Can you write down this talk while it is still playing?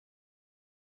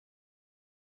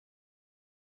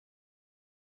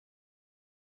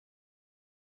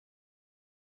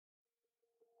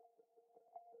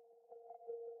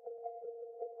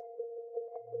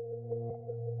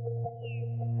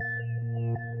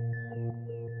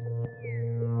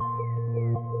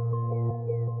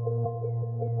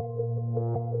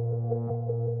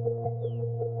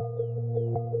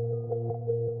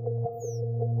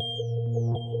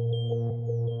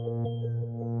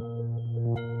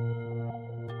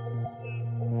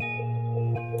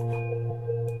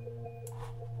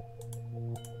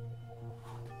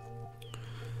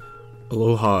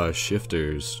Aloha,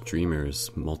 shifters, dreamers,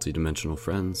 multidimensional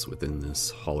friends within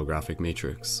this holographic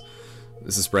matrix.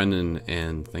 This is Brendan,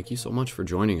 and thank you so much for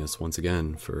joining us once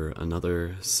again for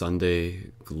another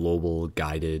Sunday global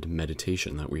guided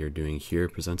meditation that we are doing here,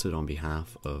 presented on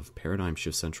behalf of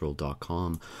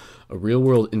ParadigmShiftCentral.com, a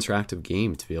real-world interactive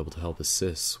game to be able to help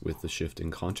assist with the shift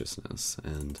in consciousness.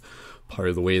 And part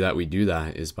of the way that we do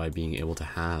that is by being able to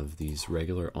have these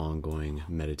regular ongoing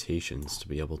meditations to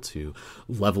be able to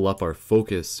level up our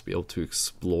focus, to be able to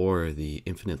explore the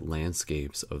infinite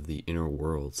landscapes of the inner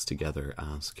worlds together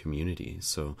as community.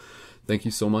 So thank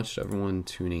you so much to everyone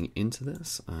tuning into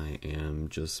this. I am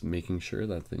just making sure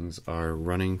that things are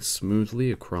running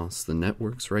smoothly across the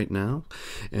networks right now.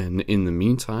 And in the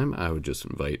meantime, I would just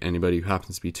invite anybody who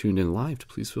happens to be tuned in live to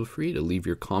please feel free to leave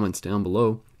your comments down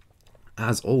below.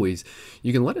 As always,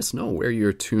 you can let us know where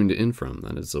you're tuned in from.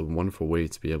 That is a wonderful way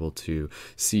to be able to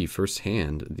see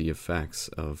firsthand the effects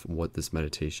of what this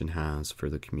meditation has for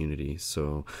the community.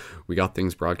 So we got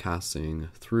things broadcasting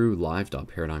through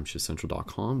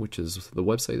live.paradigmshiftcentral.com, which is the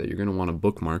website that you're going to want to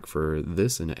bookmark for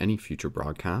this and any future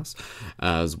broadcasts,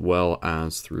 as well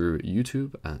as through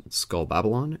YouTube at Skull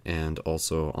Babylon, and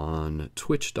also on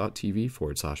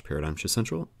twitch.tv/Paradigm Shift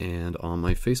Central, and on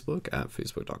my Facebook at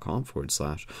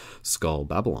facebook.com/Skull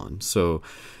Babylon. So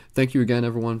thank you again,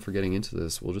 everyone, for getting into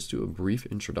this. We'll just do a brief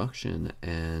introduction,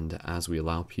 and as we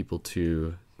allow people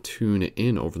to tune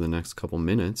in over the next couple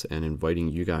minutes and inviting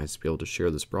you guys to be able to share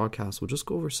this broadcast, we'll just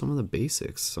go over some of the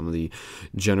basics, some of the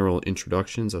general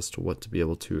introductions as to what to be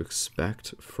able to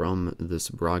expect from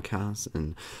this broadcast.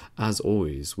 And as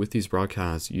always, with these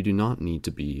broadcasts, you do not need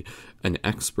to be an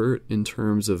expert in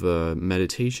terms of a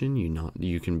meditation.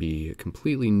 You can be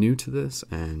completely new to this,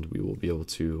 and we will be able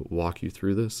to walk you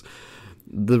through this.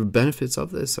 The benefits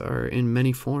of this are in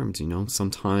many forms.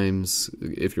 Sometimes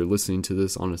if you're listening to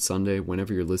this on a Sunday,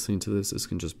 whenever you're listening to this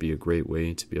can just be a great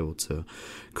way to be able to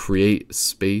create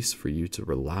space for you to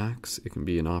relax. It can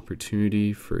be an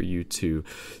opportunity for you to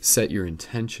set your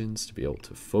intentions, to be able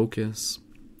to focus.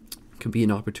 It can be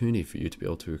an opportunity for you to be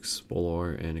able to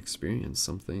explore and experience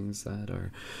some things that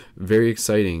are very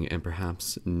exciting and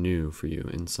perhaps new for you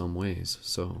in some ways.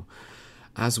 So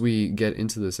as we get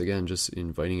into this, again, just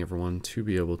inviting everyone to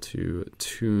be able to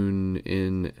tune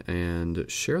in and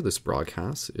share this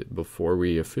broadcast before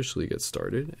we officially get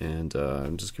started. And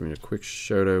I'm just giving a quick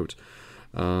shout out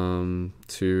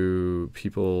to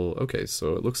people. Okay,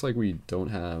 so it looks like we don't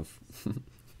have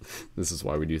this is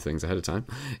why we do things ahead of time.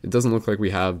 It doesn't look like we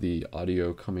have the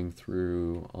audio coming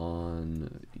through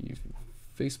on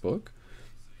Facebook.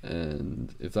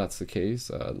 And if that's the case,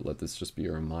 let this just be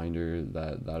a reminder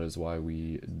that is why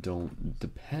we don't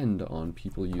depend on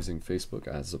people using Facebook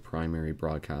as a primary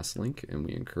broadcast link, and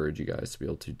we encourage you guys to be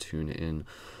able to tune in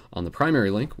on the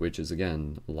primary link, which is,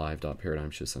 again,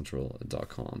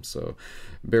 live.paradigmshiftcentral.com. So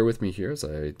bear with me here as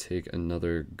I take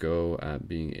another go at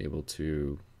being able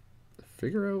to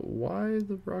figure out why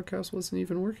the broadcast wasn't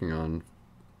even working on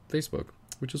Facebook,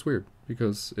 which is weird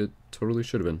because it totally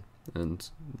should have been. And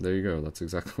there you go. That's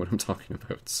exactly what I'm talking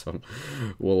about. So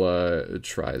we'll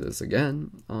try this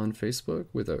again on Facebook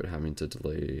without having to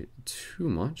delay too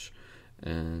much,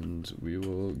 and we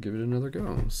will give it another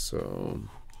go. So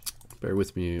bear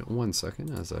with me 1 second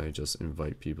as I just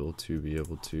invite people to be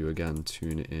able to, again,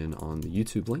 tune in on the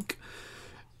YouTube link.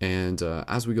 And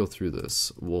as we go through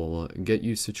this, we'll get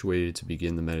you situated to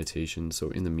begin the meditation.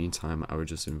 So in the meantime, I would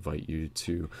just invite you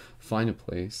to find a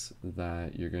place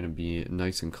that you're going to be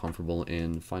nice and comfortable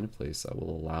in. Find a place that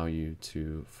will allow you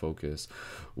to focus.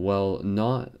 Well,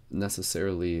 not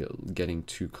necessarily getting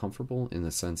too comfortable in the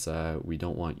sense that we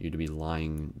don't want you to be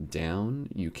lying down.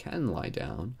 You can lie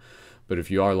down. But if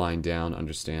you are lying down,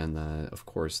 understand that, of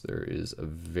course, there is a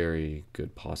very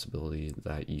good possibility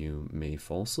that you may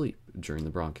fall asleep during the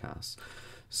broadcast.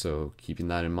 So keeping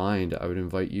that in mind, I would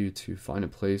invite you to find a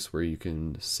place where you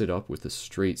can sit up with a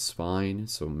straight spine.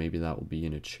 So maybe that will be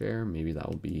in a chair, maybe that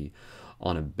will be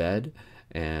on a bed.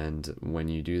 And when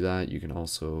you do that, you can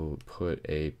also put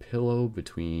a pillow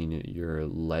between your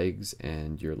legs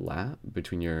and your lap,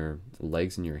 between your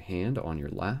legs and your hand on your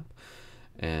lap.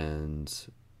 And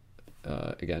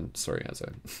again, sorry, as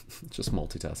I'm just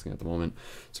multitasking at the moment.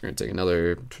 So we're going to take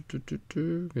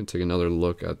another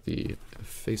look at the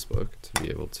Facebook to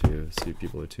be able to see if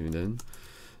people are tuned in.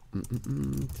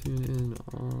 Tune in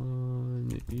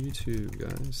on YouTube,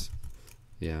 guys.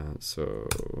 Yeah, so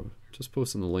just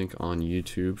posting the link on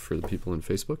YouTube for the people in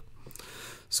Facebook.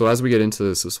 So as we get into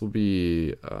this, this will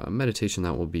be a meditation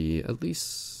that will be at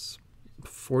least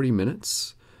 40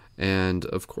 minutes. And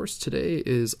of course, today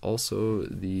is also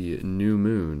the new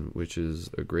moon, which is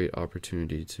a great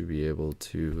opportunity to be able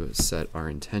to set our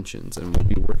intentions, and we'll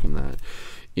be working that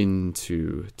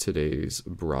into today's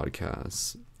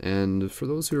broadcasts. And for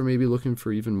those who are maybe looking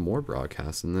for even more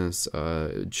broadcasts in this,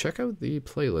 check out the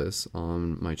playlist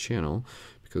on my channel,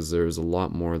 because there's a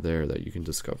lot more there that you can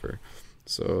discover.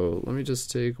 So let me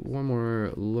just take one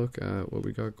more look at what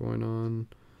we got going on.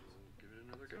 Give it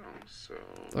another go. So,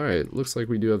 all right, looks like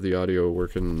we do have the audio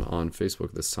working on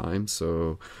Facebook this time.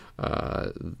 So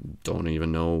don't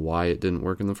even know why it didn't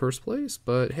work in the first place,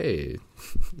 but hey,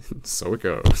 so it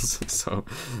goes. So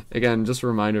again, just a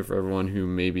reminder for everyone who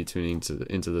may be tuning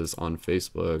into this on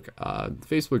Facebook.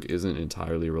 Facebook isn't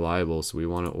entirely reliable, so we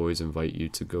want to always invite you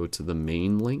to go to the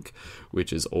main link,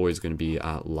 which is always going to be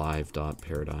at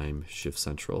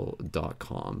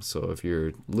live.paradigmshiftcentral.com. So if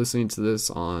you're listening to this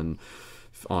on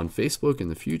Facebook in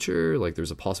the future, like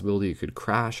there's a possibility it could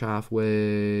crash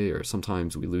halfway, or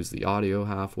sometimes we lose the audio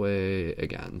halfway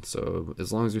again. So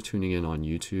as long as you're tuning in on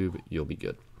YouTube, you'll be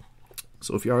good.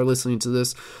 So if you are listening to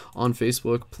this on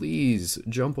Facebook, please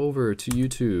jump over to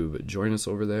YouTube, join us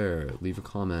over there, leave a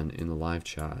comment in the live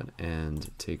chat, and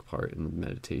take part in the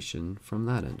meditation from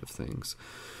that end of things.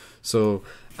 So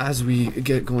as we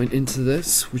get going into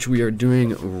this, which we are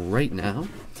doing right now,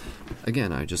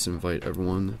 again, I just invite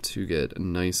everyone to get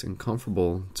nice and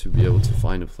comfortable, to be able to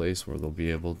find a place where they'll be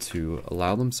able to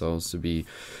allow themselves to be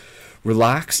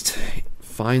relaxed,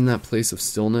 find that place of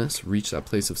stillness, reach that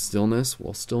place of stillness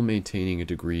while still maintaining a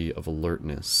degree of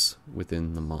alertness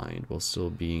within the mind, while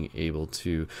still being able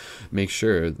to make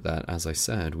sure that, as I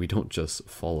said, we don't just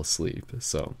fall asleep.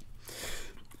 So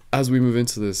as we move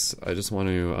into this, I just want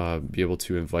to be able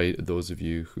to invite those of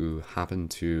you who happen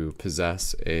to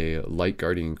possess a light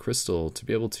guardian crystal to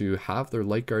be able to have their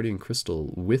light guardian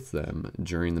crystal with them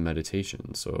during the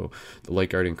meditation. So the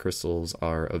light guardian crystals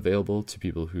are available to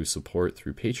people who support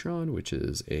through Patreon, which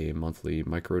is a monthly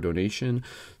micro donation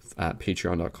at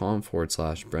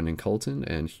patreon.com/Brendan Culleton,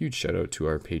 and huge shout out to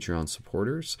our Patreon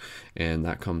supporters. And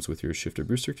that comes with your Shifter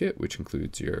Booster Kit, which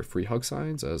includes your free hug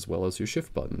signs as well as your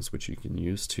shift buttons, which you can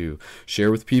use to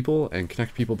share with people and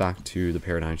connect people back to the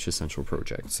Paradigm Shift Central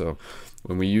project. So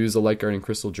when we use a light guardian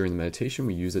crystal during the meditation,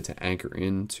 we use it to anchor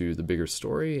into the bigger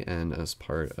story, and as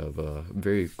part of a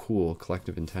very cool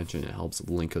collective intention, it helps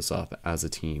link us up as a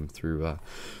team through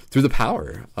the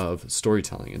power of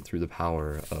storytelling and through the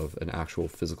power of an actual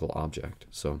physical object.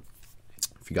 So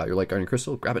if you got your light guardian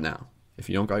crystal, grab it now. If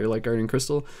you don't got your light guardian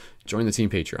crystal, join the team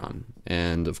Patreon.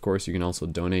 And of course, you can also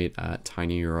donate at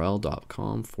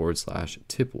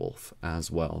tinyurl.com/tipwolf as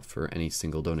well for any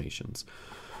single donations.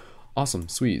 Awesome,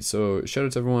 sweet. So shout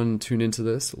out to everyone tuned into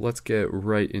this. Let's get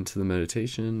right into the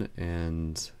meditation,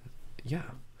 and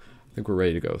yeah, I think we're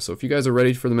ready to go. So if you guys are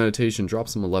ready for the meditation, drop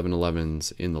some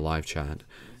 1111s in the live chat,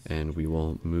 and we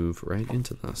will move right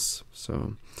into this.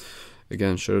 So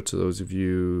again, shout out to those of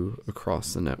you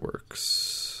across the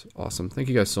networks. Awesome. Thank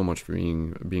you guys so much for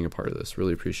being a part of this.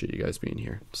 Really appreciate you guys being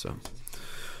here. So,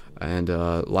 and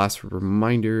last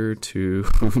reminder to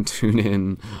tune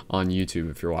in on YouTube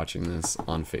if you're watching this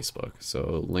on Facebook.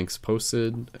 So links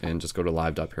posted, and just go to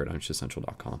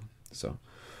live.paradigmshiftcentral.com. So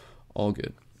all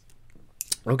good.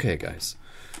 Okay, guys.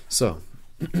 So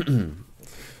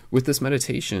with this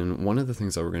meditation, one of the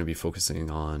things that we're going to be focusing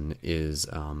on is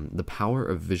the power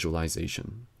of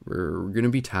visualization. We're going to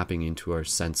be tapping into our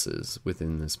senses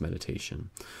within this meditation.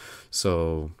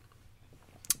 So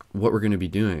what we're going to be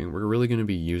doing, we're really going to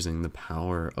be using the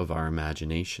power of our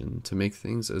imagination to make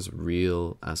things as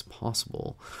real as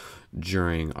possible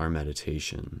during our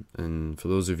meditation. And for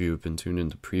those of you who've been tuned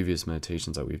into previous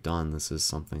meditations that we've done, this is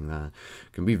something that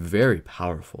can be very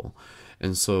powerful.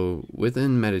 And so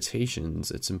within meditations,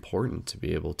 it's important to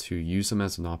be able to use them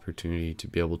as an opportunity to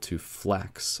be able to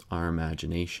flex our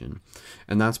imagination.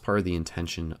 And that's part of the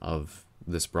intention of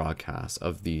this broadcast,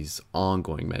 of these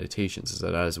ongoing meditations, is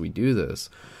that as we do this,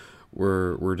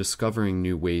 we're discovering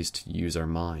new ways to use our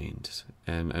mind,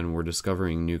 and we're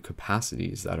discovering new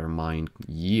capacities that our mind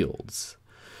yields.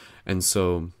 And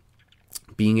so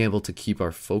being able to keep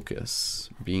our focus,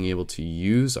 being able to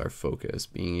use our focus,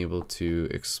 being able to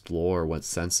explore what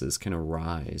senses can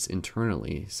arise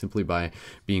internally simply by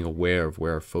being aware of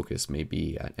where our focus may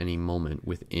be at any moment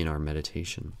within our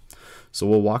meditation. So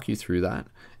we'll walk you through that,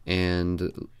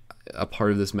 and a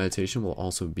part of this meditation will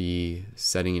also be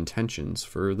setting intentions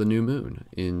for the new moon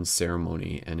in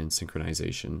ceremony and in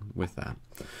synchronization with that.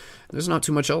 There's not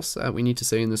too much else that we need to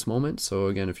say in this moment. So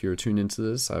again, if you're tuned into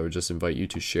this, I would just invite you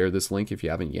to share this link if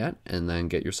you haven't yet, and then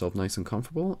get yourself nice and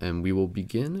comfortable, and we will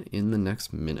begin in the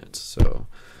next minute. So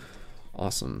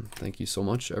awesome. Thank you so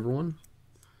much, everyone.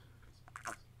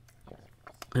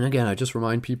 And again, I just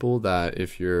remind people that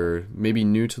if you're maybe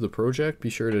new to the project, be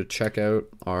sure to check out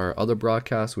our other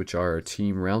broadcasts, which are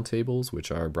team roundtables,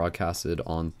 which are broadcasted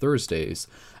on Thursdays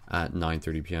at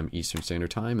 9:30 p.m. Eastern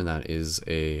Standard Time. And that is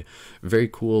a very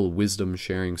cool wisdom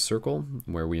sharing circle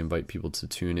where we invite people to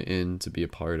tune in to be a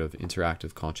part of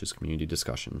interactive conscious community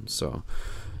discussion. So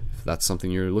if that's something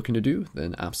you're looking to do,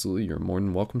 then absolutely you're more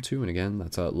than welcome to. And again,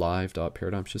 that's at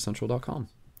live.paradigmshiftcentral.com.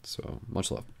 So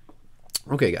much love.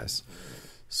 Okay, guys.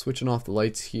 Switching off the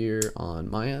lights here on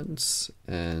my end,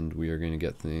 and we are going to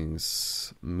get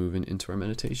things moving into our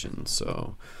meditation.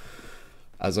 So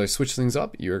as I switch things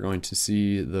up, you're going to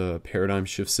see the paradigm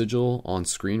shift sigil on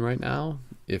screen right now.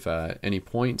 If at any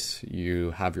point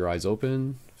you have your eyes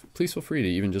open, please feel free to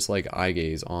even just like eye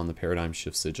gaze on the paradigm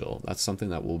shift sigil. That's something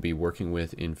that we'll be working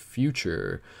with in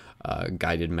future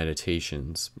guided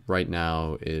meditations. Right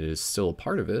now, it is still a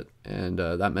part of it, and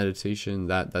that meditation,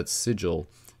 that sigil,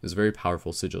 is a very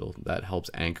powerful sigil that helps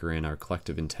anchor in our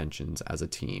collective intentions as a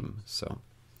team. So,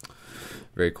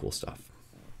 very cool stuff.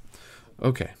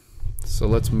 Okay, so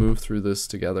let's move through this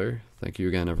together. Thank you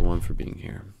again, everyone, for being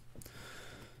here.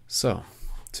 So,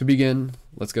 to begin,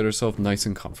 let's get ourselves nice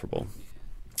and comfortable.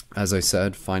 As I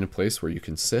said, find a place where you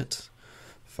can sit.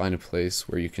 Find a place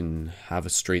where you can have a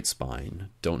straight spine.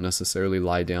 Don't necessarily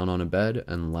lie down on a bed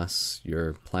unless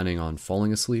you're planning on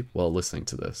falling asleep while listening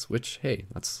to this, which, hey,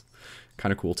 that's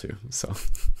kind of cool too. So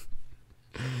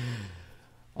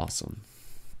awesome.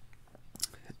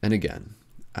 And again,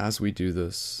 as we do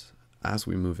this, as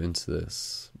we move into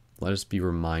this, let us be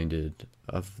reminded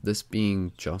of this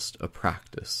being just a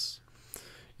practice.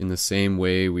 In the same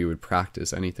way we would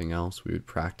practice anything else, we would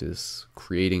practice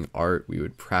creating art, we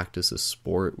would practice a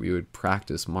sport, we would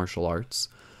practice martial arts.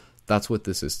 That's what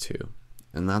this is too.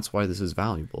 And that's why this is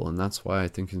valuable. And that's why I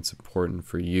think it's important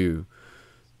for you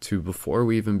to, before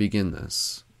we even begin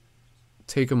this,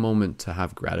 take a moment to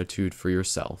have gratitude for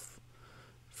yourself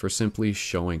for simply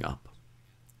showing up.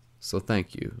 So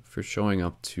thank you for showing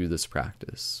up to this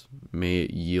practice. May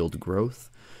it yield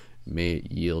growth. May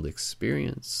it yield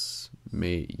experience.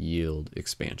 May it yield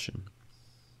expansion.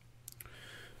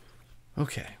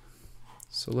 Okay,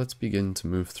 so let's begin to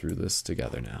move through this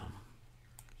together now.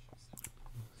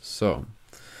 So,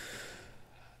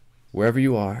 wherever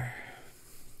you are,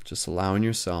 just allowing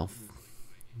yourself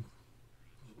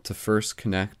to first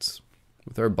connect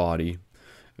with our body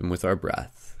and with our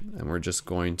breath. And we're just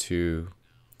going to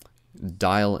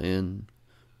dial in,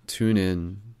 tune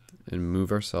in, and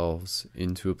move ourselves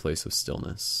into a place of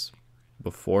stillness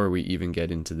before we even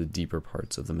get into the deeper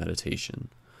parts of the meditation.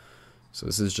 So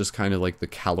this is just kind of like the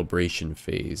calibration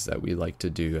phase that we like to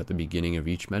do at the beginning of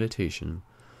each meditation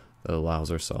that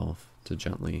allows ourselves to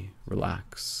gently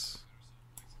relax.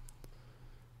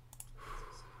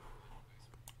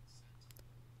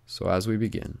 So as we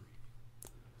begin,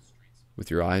 with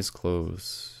your eyes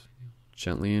closed,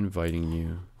 gently inviting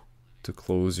you to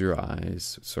close your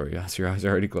eyes. Sorry, as your eyes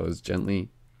are already closed, gently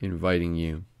inviting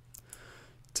you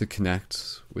to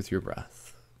connect with your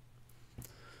breath.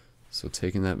 So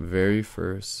taking that very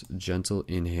first gentle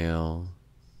inhale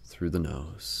through the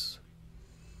nose.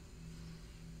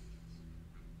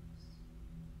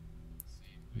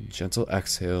 Gentle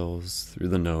exhales through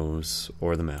the nose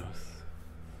or the mouth.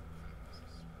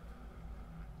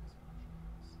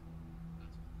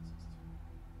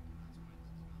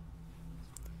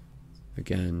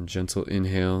 Again, gentle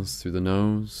inhales through the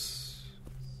nose.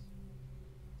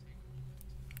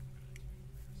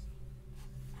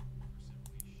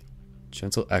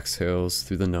 Gentle exhales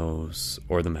through the nose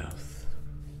or the mouth.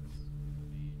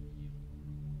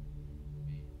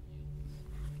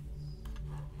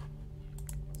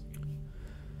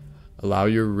 Allow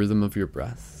your rhythm of your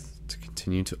breath to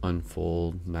continue to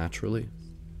unfold naturally.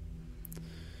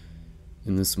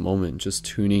 In this moment, just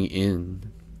tuning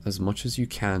in as much as you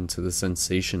can to the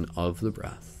sensation of the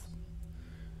breath.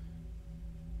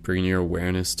 Bringing your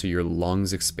awareness to your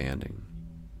lungs expanding.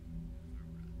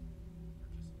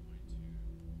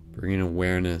 Bringing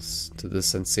awareness to the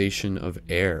sensation of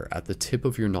air at the tip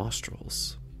of your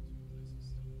nostrils.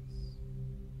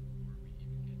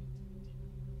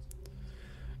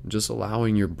 Just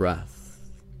allowing your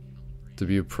breath to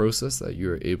be a process that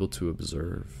you are able to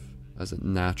observe as it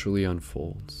naturally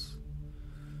unfolds.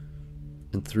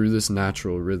 And through this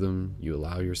natural rhythm, you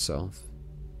allow yourself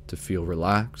to feel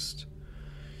relaxed.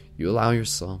 You allow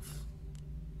yourself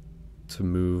to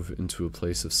move into a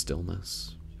place of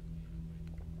stillness.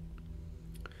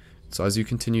 So as you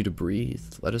continue to breathe,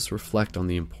 let us reflect on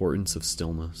the importance of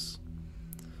stillness.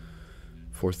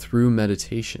 For through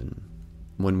meditation,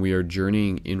 when we are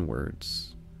journeying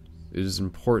inwards, it is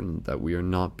important that we are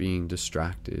not being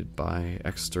distracted by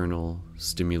external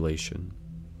stimulation.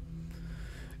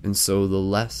 And so the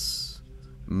less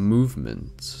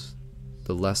movement,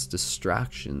 the less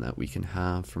distraction that we can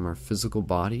have from our physical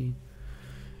body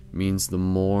means the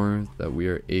more that we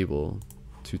are able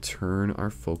to turn our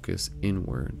focus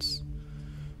inwards.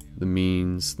 The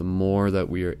more that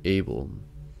we are able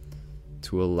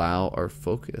to allow our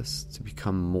focus to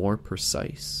become more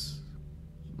precise,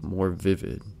 more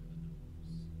vivid.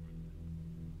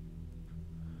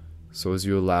 So as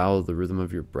you allow the rhythm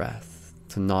of your breath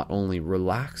to not only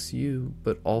relax you,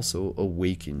 but also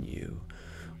awaken you.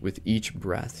 With each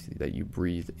breath that you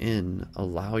breathe in,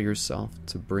 allow yourself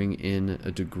to bring in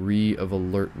a degree of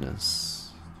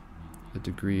alertness, a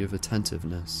degree of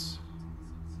attentiveness.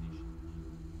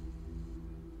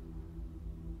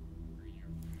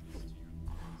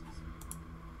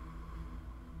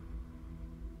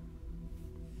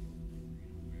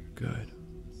 Good.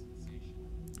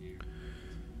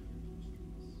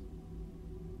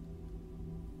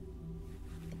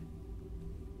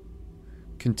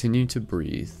 Continue to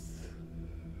breathe,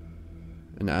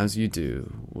 and as you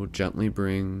do, we'll gently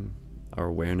bring our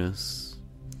awareness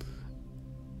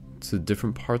to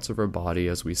different parts of our body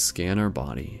as we scan our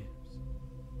body.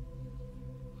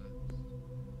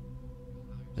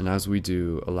 And as we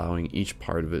do, allowing each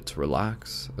part of it to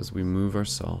relax as we move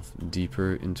ourselves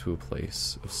deeper into a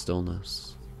place of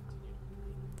stillness.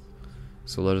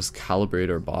 So let us calibrate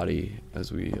our body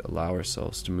as we allow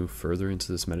ourselves to move further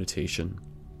into this meditation.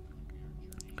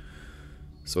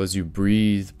 So as you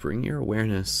breathe, bring your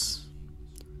awareness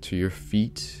to your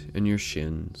feet and your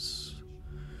shins,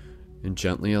 and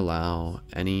gently allow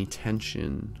any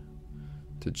tension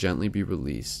to gently be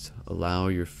released. Allow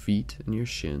your feet and your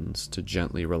shins to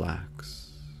gently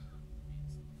relax.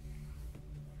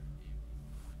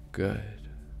 Good.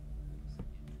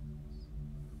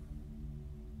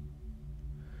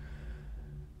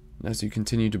 And as you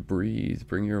continue to breathe,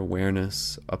 bring your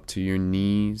awareness up to your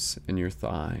knees and your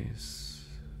thighs.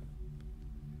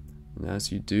 And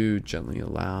as you do, gently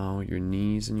allow your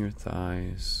knees and your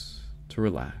thighs to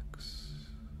relax.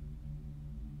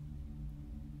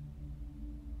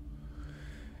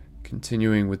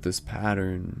 Continuing with this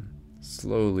pattern,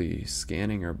 slowly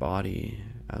scanning our body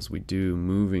as we do,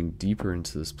 moving deeper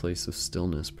into this place of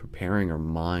stillness, preparing our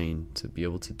mind to be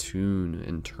able to tune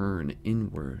and turn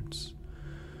inwards.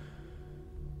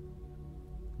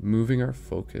 Moving our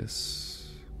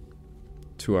focus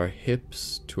to our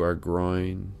hips, to our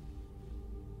groin,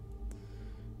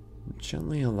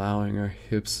 gently allowing our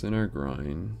hips and our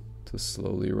groin to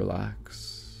slowly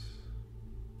relax.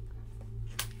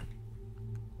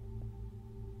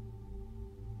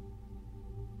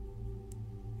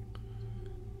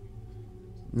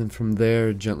 And then from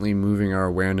there, gently moving our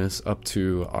awareness up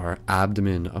to our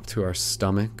abdomen, up to our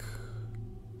stomach.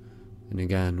 And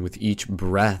again, with each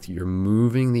breath, you're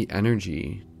moving the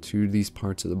energy to these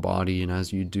parts of the body. And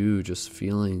as you do, just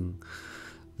feeling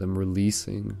them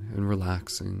releasing and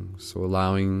relaxing. So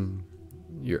allowing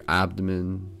your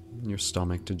abdomen and your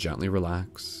stomach to gently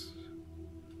relax.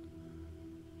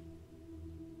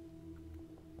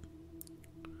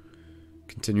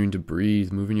 Continuing to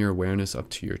breathe, moving your awareness up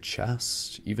to your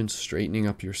chest, even straightening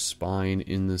up your spine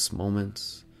in this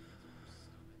moment,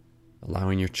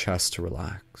 allowing your chest to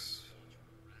relax.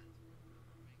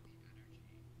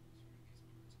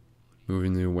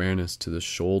 Moving the awareness to the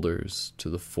shoulders, to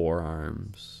the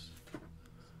forearms,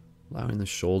 allowing the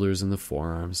shoulders and the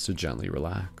forearms to gently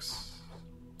relax.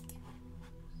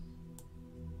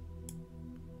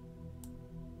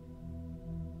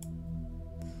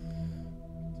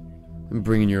 And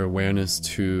bringing your awareness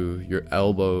to your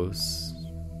elbows,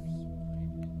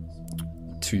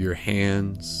 to your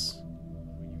hands,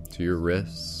 to your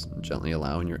wrists, and gently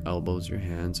allowing your elbows, your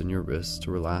hands, and your wrists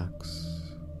to relax.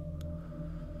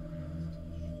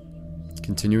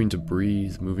 Continuing to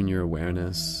breathe, moving your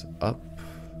awareness up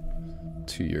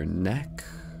to your neck,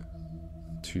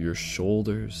 to your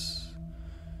shoulders,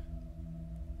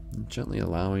 and gently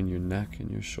allowing your neck and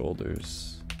your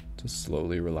shoulders to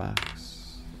slowly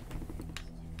relax.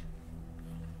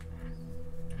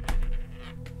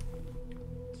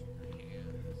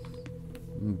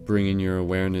 Bringing your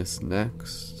awareness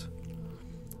next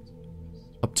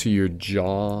up to your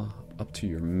jaw, up to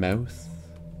your mouth,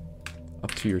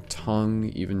 up to your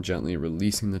tongue, even gently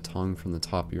releasing the tongue from the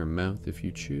top of your mouth if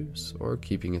you choose, or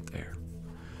keeping it there,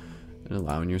 and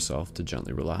allowing yourself to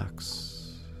gently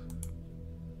relax.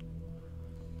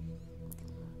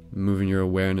 Moving your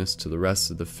awareness to the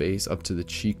rest of the face, up to the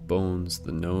cheekbones,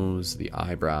 the nose, the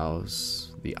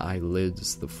eyebrows, the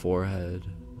eyelids, the forehead,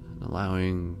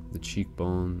 allowing the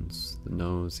cheekbones, the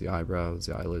nose, the eyebrows,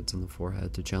 the eyelids, and the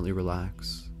forehead to gently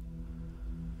relax.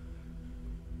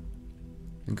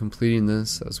 And completing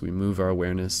this as we move our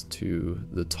awareness to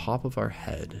the top of our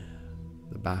head,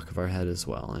 the back of our head as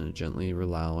well, and gently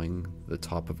allowing the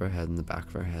top of our head and the back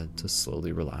of our head to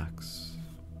slowly relax.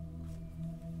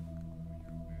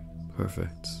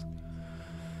 Perfect.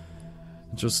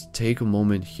 Just take a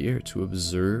moment here to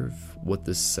observe what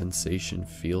this sensation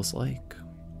feels like,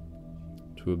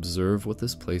 to observe what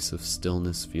this place of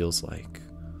stillness feels like.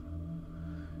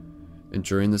 And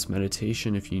during this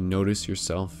meditation, if you notice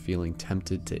yourself feeling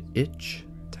tempted to itch,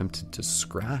 tempted to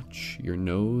scratch your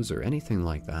nose or anything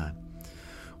like that,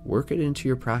 work it into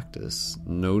your practice.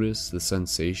 Notice the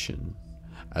sensation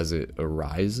as it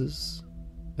arises,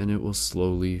 and it will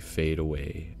slowly fade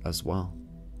away as well.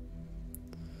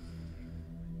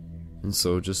 And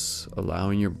so just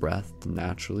allowing your breath to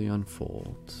naturally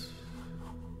unfold,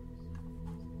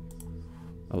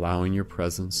 allowing your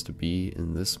presence to be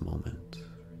in this moment,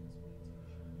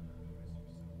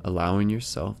 allowing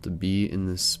yourself to be in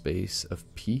this space of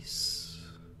peace,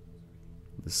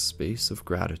 this space of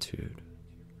gratitude.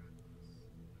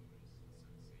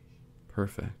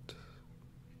 Perfect.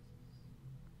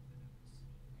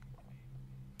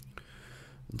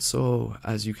 And so,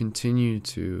 as you continue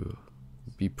to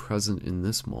be present in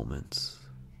this moment,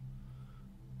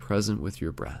 present with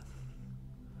your breath,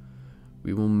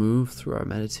 we will move through our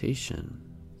meditation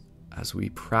as we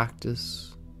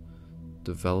practice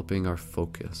developing our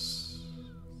focus.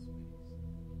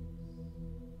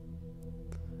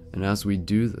 And as we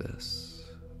do this,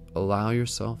 allow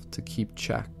yourself to keep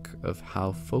check of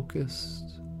how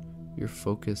focused your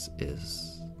focus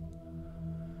is.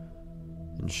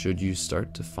 And should you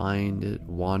start to find it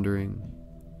wandering,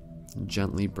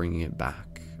 gently bringing it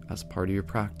back as part of your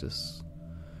practice.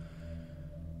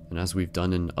 And as we've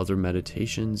done in other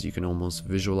meditations, you can almost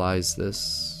visualize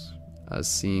this as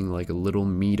seeing like a little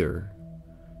meter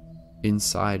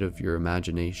inside of your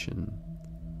imagination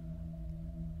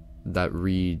that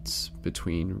reads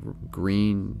between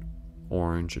green,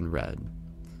 orange, and red.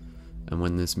 And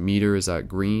when this meter is at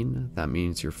green, that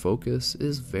means your focus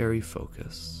is very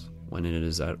focused. When it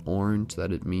is at orange,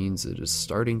 that it means it is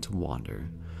starting to wander.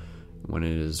 When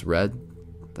it is red,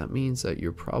 that means that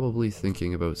you're probably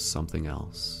thinking about something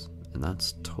else, and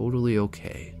that's totally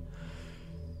okay.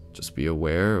 Just be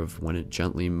aware of when it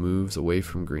gently moves away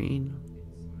from green,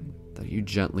 that you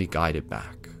gently guide it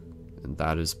back. And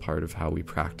that is part of how we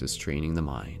practice training the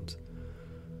mind,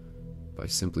 by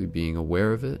simply being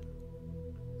aware of it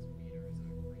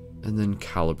and then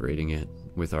calibrating it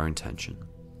with our intention.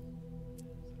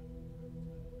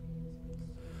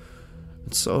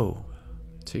 And so,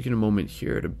 taking a moment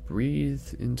here to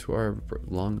breathe into our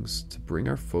lungs, to bring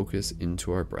our focus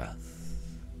into our breath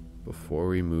before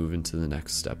we move into the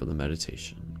next step of the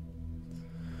meditation.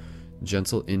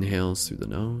 Gentle inhales through the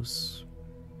nose.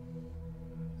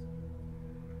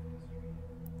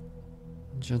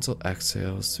 Gentle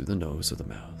exhales through the nose or the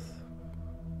mouth.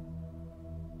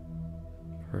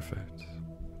 Perfect.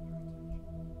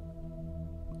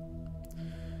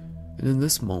 And in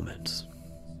this moment,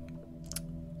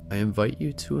 I invite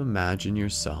you to imagine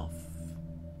yourself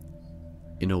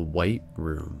in a white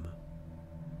room,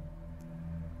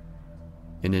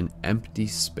 in an empty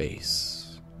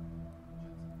space,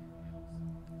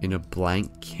 in a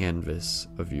blank canvas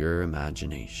of your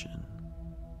imagination.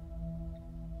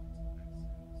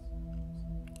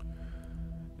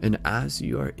 And as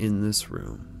you are in this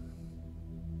room,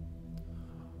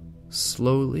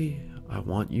 slowly I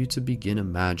want you to begin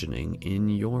imagining in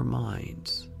your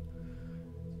mind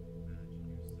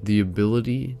the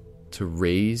ability to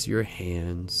raise your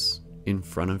hands in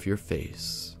front of your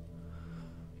face,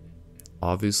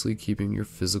 obviously keeping your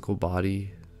physical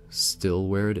body still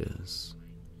where it is.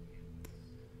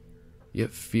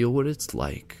 Yet feel what it's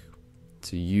like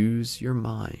to use your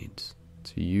mind,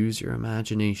 to use your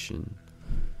imagination,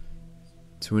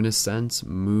 to in a sense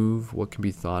move what can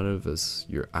be thought of as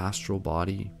your astral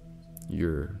body,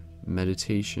 your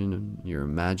meditation and your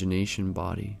imagination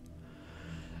body,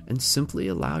 and simply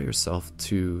allow yourself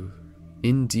to,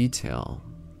 in detail,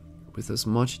 with as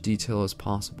much detail as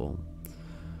possible,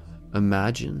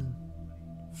 imagine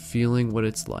feeling what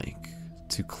it's like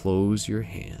to close your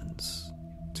hands,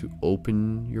 to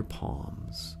open your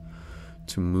palms,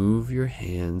 to move your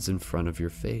hands in front of your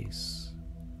face,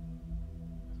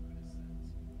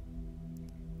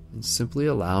 and simply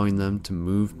allowing them to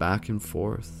move back and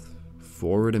forth,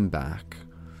 forward and back,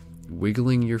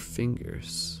 wiggling your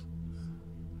fingers,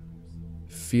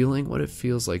 feeling what it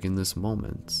feels like in this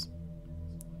moment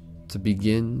to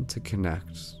begin to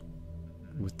connect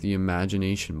with the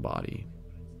imagination body,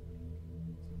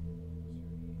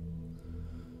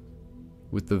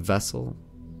 with the vessel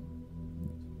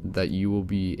that you will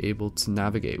be able to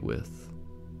navigate with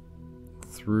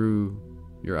through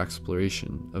your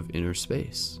exploration of inner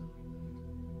space.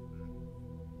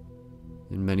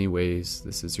 In many ways,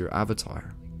 this is your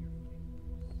avatar.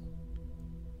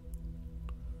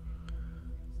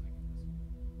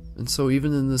 And so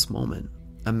even in this moment,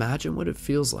 imagine what it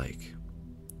feels like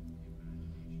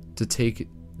to take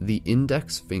the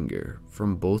index finger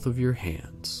from both of your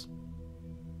hands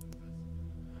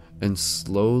and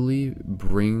slowly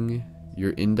bring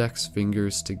your index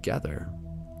fingers together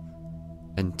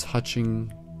and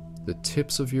touching the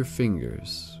tips of your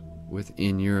fingers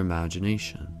within your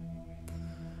imagination.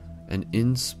 And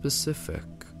in specific,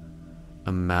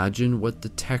 imagine what the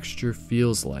texture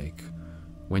feels like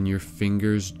when your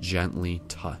fingers gently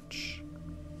touch.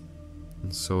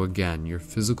 And so again, your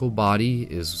physical body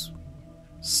is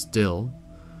still.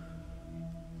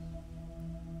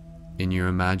 In your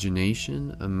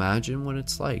imagination, imagine what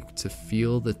it's like to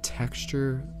feel the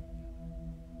texture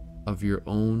of your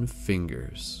own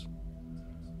fingers.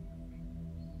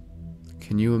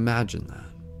 Can you imagine that?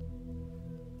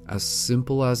 As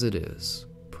simple as it is,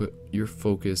 put your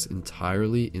focus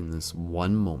entirely in this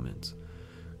one moment.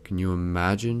 Can you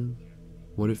imagine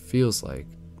what it feels like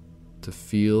to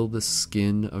feel the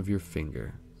skin of your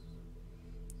finger?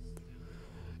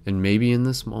 And maybe in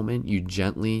this moment, you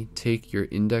gently take your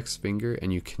index finger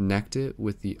and you connect it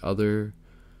with the other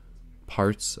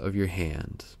parts of your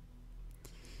hand,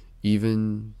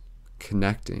 even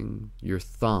connecting your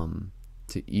thumb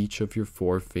to each of your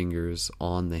 4 fingers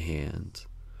on the hand.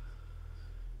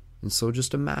 And so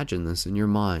just imagine this in your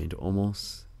mind,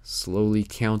 almost slowly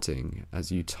counting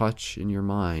as you touch in your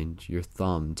mind your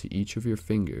thumb to each of your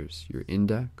fingers, your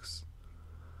index,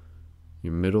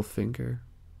 your middle finger,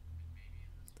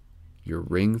 your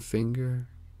ring finger,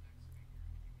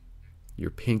 your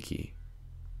pinky.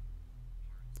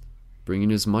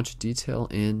 Bringing as much detail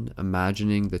in,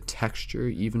 imagining the texture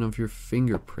even of your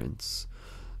fingerprints,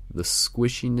 the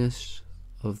squishiness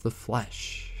of the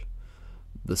flesh,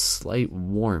 the slight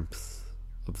warmth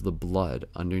of the blood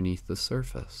underneath the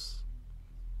surface.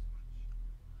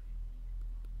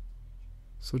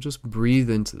 So just breathe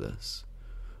into this.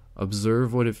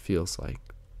 Observe what it feels like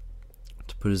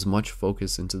to put as much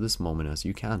focus into this moment as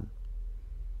you can.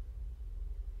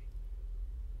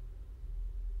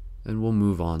 And we'll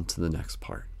move on to the next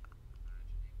part.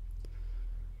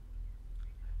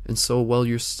 And so while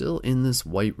you're still in this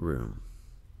white room,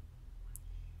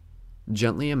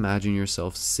 gently imagine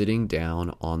yourself sitting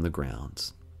down on the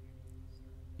ground,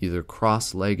 either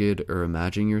cross-legged or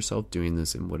imagine yourself doing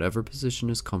this in whatever position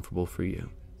is comfortable for you.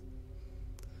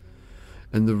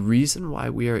 And the reason why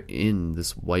we are in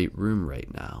this white room right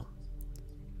now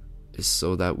is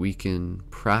so that we can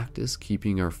practice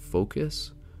keeping our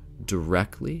focus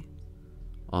directly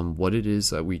on what it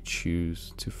is that we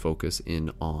choose to focus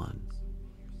in on.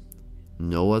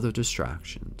 No other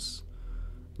distractions,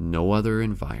 no other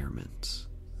environment,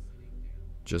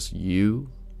 just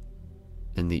you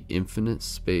and the infinite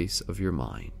space of your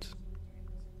mind.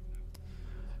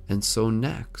 And so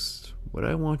next, what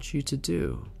I want you to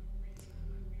do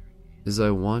is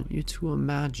I want you to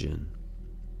imagine,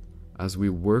 as we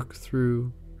work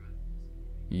through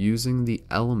using the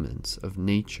elements of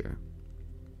nature,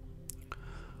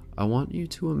 I want you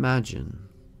to imagine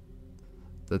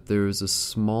that there is a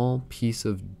small piece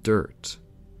of dirt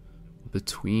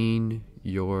between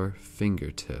your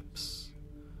fingertips.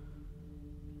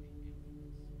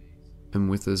 And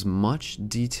with as much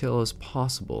detail as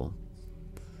possible,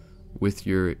 with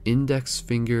your index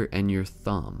finger and your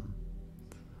thumb,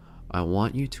 I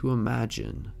want you to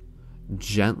imagine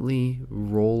gently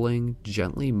rolling,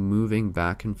 gently moving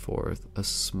back and forth a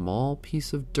small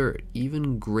piece of dirt,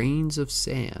 even grains of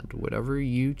sand, whatever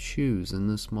you choose in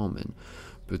this moment,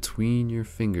 between your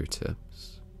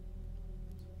fingertips.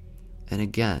 And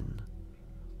again,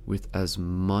 with as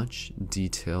much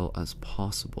detail as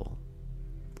possible,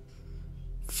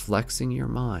 flexing your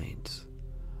mind,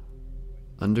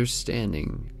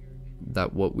 understanding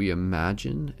that what we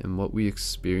imagine and what we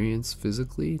experience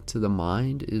physically to the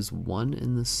mind is one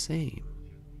and the same.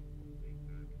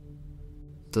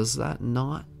 Does that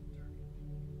not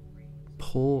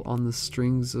pull on the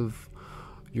strings of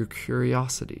your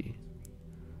curiosity?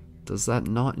 Does that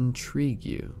not intrigue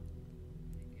you?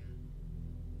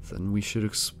 Then we should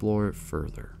explore it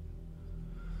further.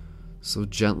 So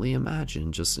gently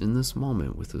imagine, just in this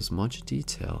moment with as much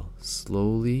detail,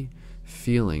 slowly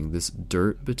feeling this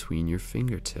dirt between your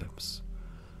fingertips.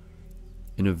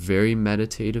 in a very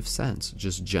meditative sense,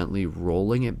 just gently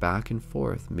rolling it back and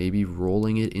forth, maybe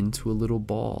rolling it into a little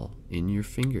ball in your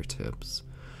fingertips,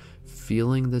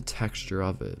 feeling the texture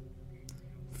of it,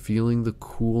 feeling the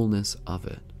coolness of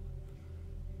it,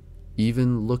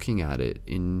 even looking at it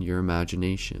in your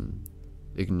imagination,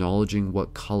 acknowledging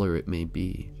what color it may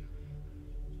be.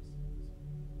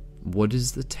 What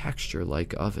is the texture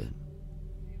like of it?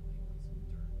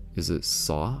 Is it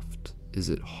soft? Is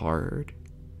it hard?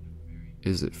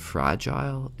 Is it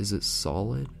fragile? Is it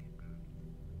solid?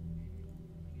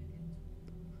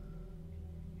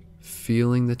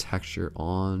 Feeling the texture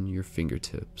on your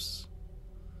fingertips.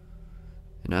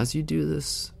 And as you do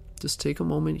this, just take a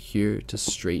moment here to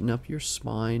straighten up your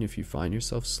spine if you find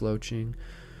yourself slouching,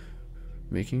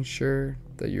 making sure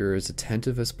that you're as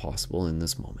attentive as possible in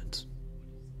this moment.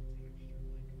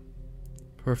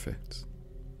 Perfect.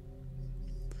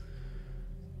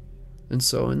 And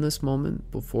so in this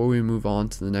moment, before we move on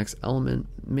to the next element,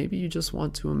 maybe you just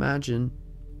want to imagine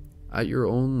at your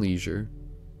own leisure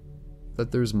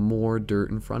that there's more dirt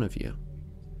in front of you.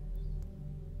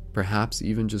 Perhaps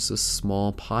even just a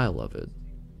small pile of it.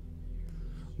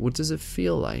 What does it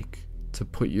feel like to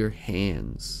put your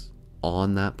hands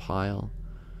on that pile?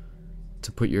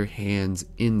 To put your hands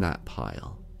in that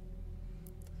pile?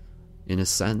 In a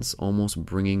sense, almost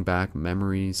bringing back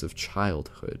memories of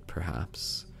childhood,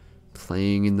 perhaps.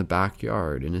 Playing in the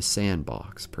backyard in a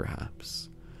sandbox, perhaps.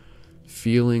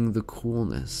 Feeling the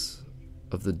coolness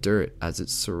of the dirt as it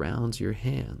surrounds your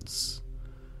hands,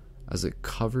 as it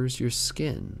covers your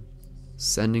skin,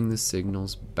 sending the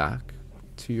signals back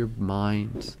to your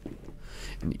mind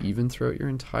and even throughout your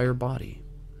entire body.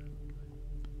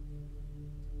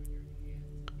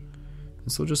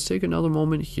 And so just take another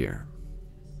moment here,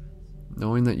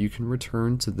 knowing that you can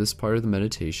return to this part of the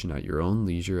meditation at your own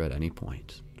leisure at any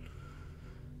point.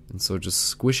 And so just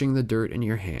squishing the dirt in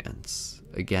your hands,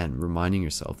 again, reminding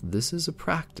yourself, this is a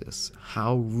practice.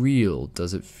 How real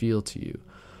does it feel to you?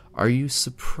 Are you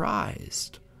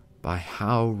surprised by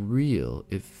how real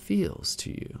it feels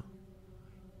to you?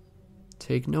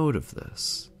 Take note of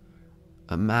this.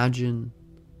 Imagine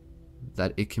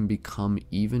that it can become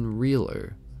even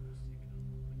realer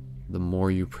the more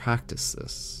you practice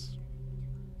this.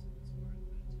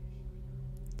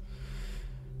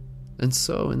 And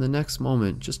so in the next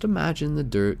moment, just imagine the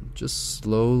dirt just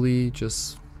slowly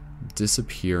just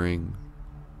disappearing,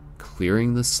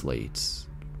 clearing the slate.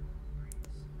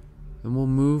 And we'll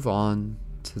move on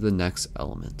to the next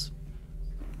element.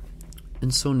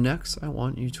 And so next, I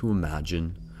want you to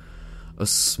imagine a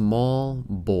small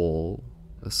bowl,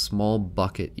 a small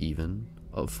bucket even,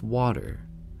 of water.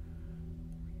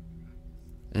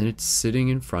 And it's sitting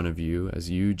in front of you as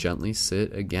you gently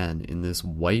sit again in this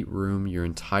white room, your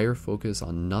entire focus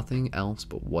on nothing else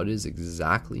but what is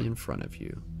exactly in front of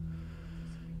you.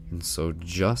 And so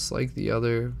just like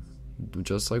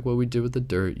what we did with the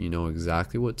dirt, you know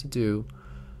exactly what to do.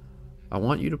 I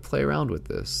want you to play around with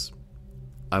this.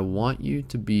 I want you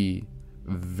to be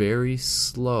very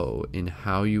slow in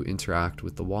how you interact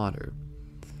with the water.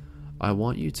 I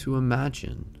want you to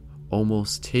imagine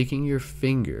almost taking your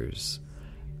fingers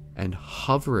and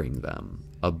hovering them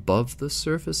above the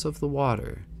surface of the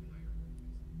water,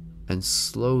 and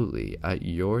slowly, at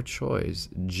your choice,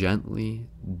 gently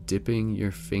dipping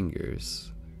your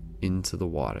fingers into the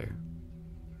water.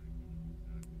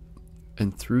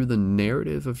 And through the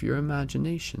narrative of your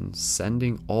imagination,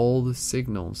 sending all the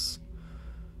signals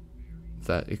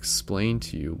that explain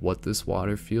to you what this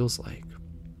water feels like.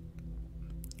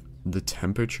 The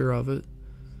temperature of it,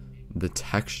 the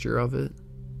texture of it,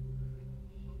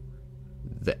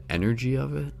 the energy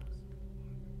of it,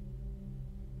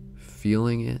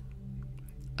 feeling it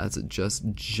as it just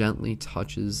gently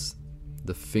touches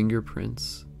the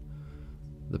fingerprints,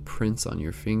 the prints on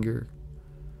your finger.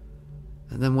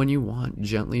 And then when you want,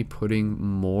 gently putting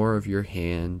more of your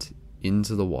hand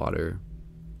into the water,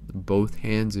 both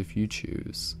hands if you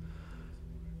choose,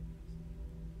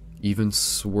 even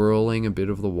swirling a bit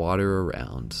of the water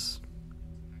around.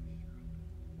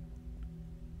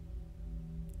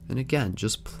 And again,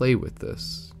 just play with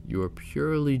this. You are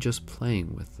purely just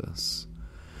playing with this.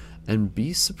 And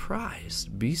be surprised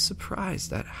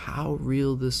at how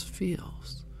real this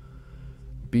feels.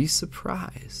 Be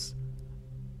surprised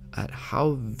at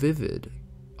how vivid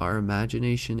our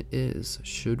imagination is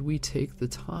should we take the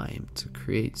time to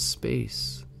create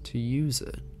space to use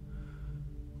it,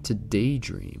 to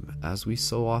daydream as we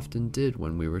so often did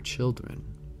when we were children.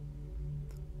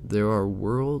 There are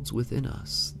worlds within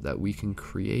us that we can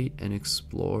create and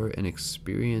explore and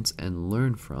experience and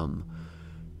learn from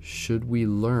should we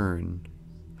learn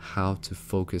how to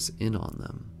focus in on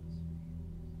them.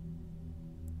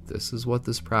 this is what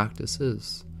this practice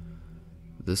is.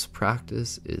 This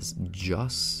practice is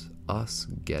just us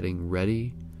getting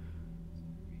ready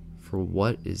for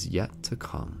what is yet to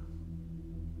come,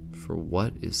 for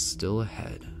what is still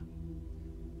ahead,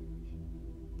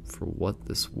 for what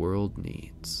this world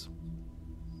needs.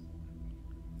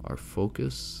 Our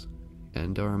focus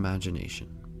and our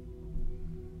imagination.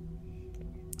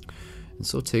 And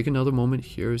so take another moment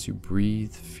here as you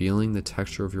breathe, feeling the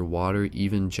texture of your water,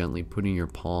 even gently putting your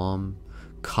palm,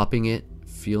 cupping it,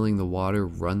 feeling the water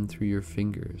run through your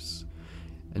fingers.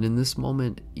 And in this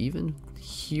moment, even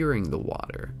hearing the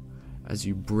water as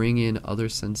you bring in other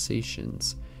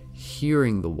sensations,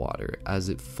 hearing the water as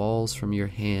it falls from your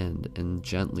hand and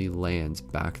gently lands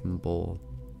back in the bowl.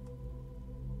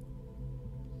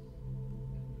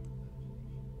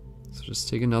 So just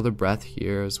take another breath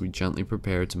here as we gently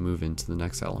prepare to move into the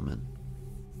next element.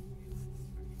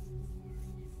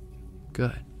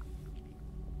 Good.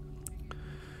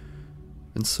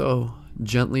 And so,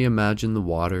 gently imagine the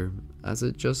water as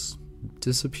it just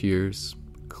disappears.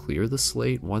 Clear the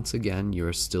slate once again. You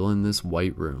are still in this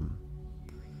white room.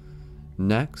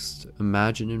 Next,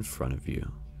 imagine in front of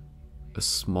you a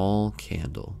small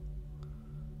candle.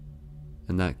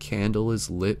 And that candle is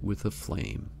lit with a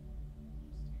flame.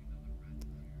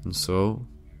 And so,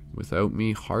 without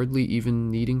me hardly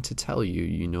even needing to tell you,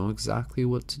 you know exactly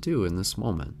what to do in this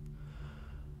moment.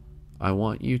 I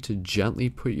want you to gently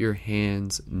put your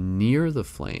hands near the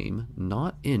flame,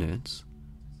 not in it,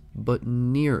 but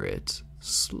near it,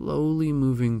 slowly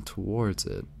moving towards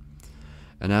it.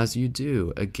 And as you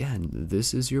do, again,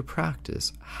 this is your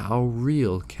practice. How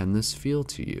real can this feel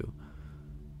to you?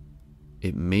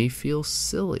 It may feel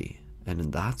silly,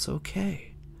 and that's okay.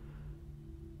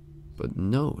 But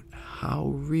note, how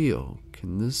real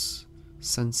can this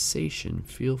sensation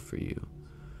feel for you?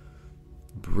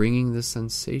 Bringing the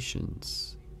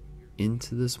sensations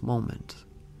into this moment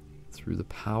through the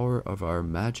power of our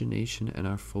imagination and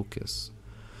our focus.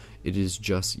 It is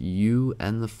just you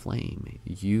and the flame,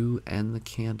 you and the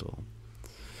candle.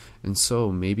 And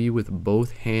so maybe with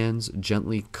both hands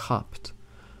gently cupped,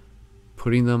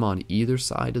 putting them on either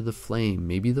side of the flame,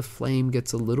 maybe the flame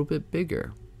gets a little bit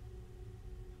bigger.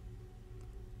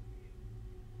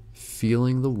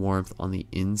 Feeling the warmth on the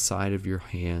inside of your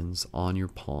hands, on your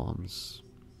palms.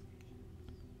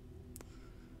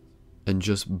 And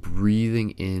just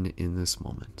breathing in this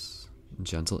moment.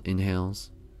 Gentle inhales.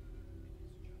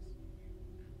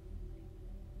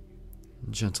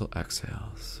 Gentle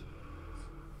exhales.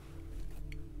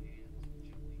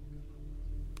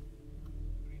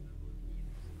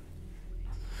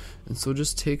 And so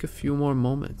just take a few more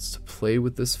moments to play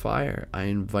with this fire. I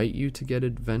invite you to get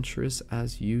adventurous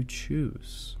as you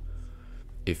choose.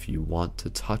 If you want to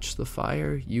touch the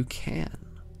fire, you can.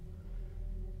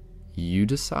 You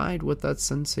decide what that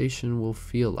sensation will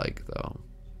feel like, though.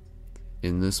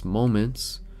 In this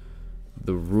moment,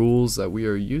 the rules that we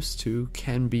are used to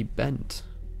can be bent.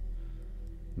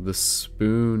 The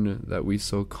spoon that we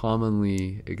so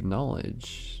commonly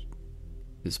acknowledge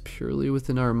is purely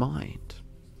within our mind.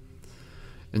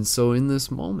 And so in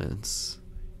this moment,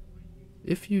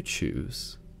 if you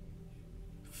choose,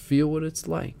 feel what it's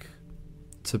like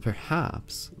to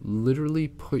perhaps literally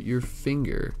put your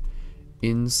finger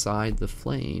inside the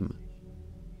flame,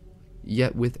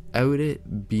 yet without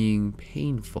it being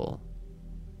painful.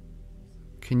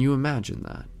 Can you imagine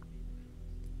that?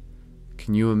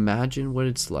 Can you imagine what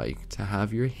it's like to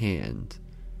have your hand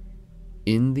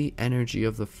in the energy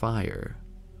of the fire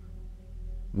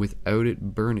without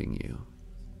it burning you?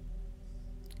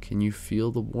 Can you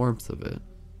feel the warmth of it?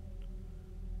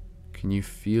 Can you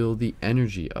feel the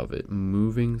energy of it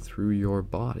moving through your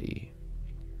body?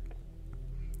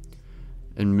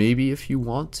 And maybe if you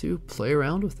want to, play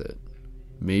around with it.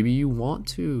 Maybe you want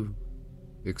to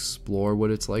explore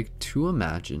what it's like to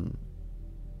imagine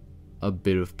a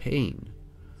bit of pain.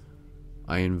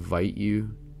 I invite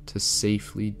you to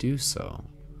safely do so.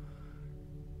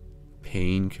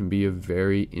 Pain can be a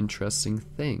very interesting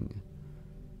thing.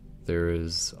 There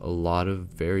is a lot of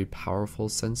very powerful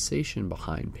sensation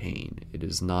behind pain. It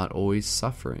is not always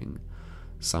suffering.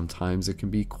 Sometimes it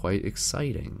can be quite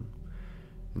exciting.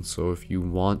 And so if you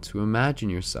want to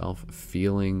imagine yourself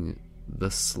feeling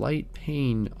the slight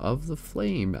pain of the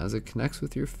flame as it connects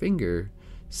with your finger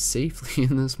safely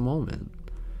in this moment,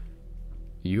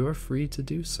 you are free to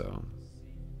do so.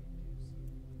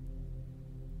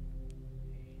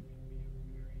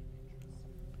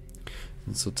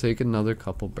 And so take another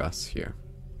couple breaths here.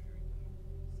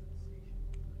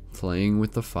 Playing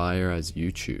with the fire as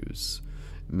you choose.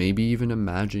 Maybe even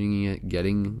imagining it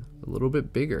getting a little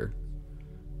bit bigger.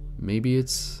 Maybe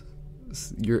it's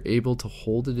you're able to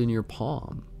hold it in your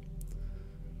palm.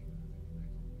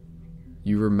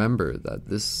 You remember that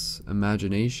this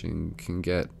imagination can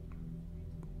get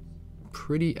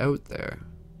pretty out there,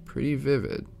 pretty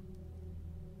vivid.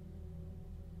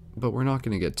 But we're not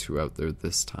going to get too out there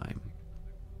this time.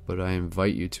 But I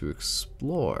invite you to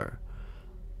explore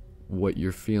what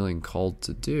you're feeling called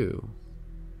to do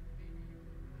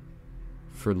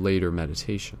for later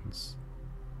meditations,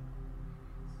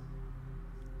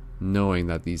 knowing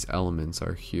that these elements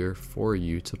are here for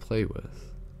you to play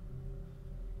with.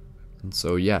 And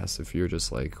so yes, if you're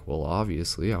just like, well,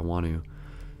 obviously I want to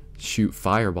shoot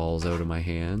fireballs out of my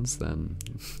hands, then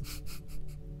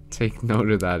take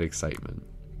note of that excitement,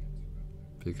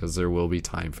 because there will be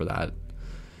time for that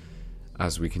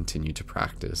as we continue to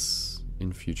practice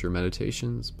in future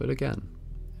meditations. But again,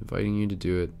 inviting you to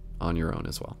do it on your own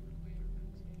as well.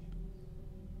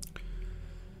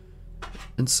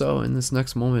 And so in this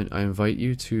next moment, I invite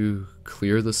you to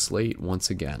clear the slate once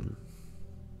again.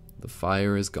 The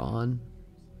fire is gone.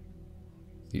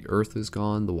 The earth is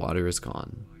gone. The water is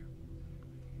gone.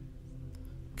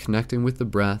 Connecting with the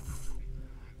breath,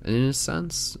 and in a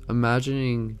sense,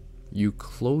 imagining you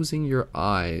closing your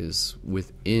eyes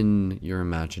within your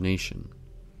imagination.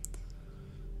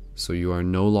 So you are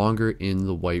no longer in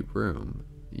the white room.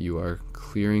 You are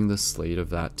clearing the slate of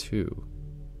that too.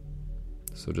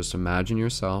 So just imagine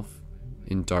yourself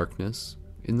in darkness,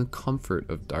 in the comfort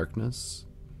of darkness,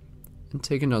 and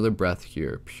take another breath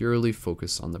here. Purely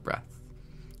focus on the breath.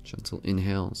 Gentle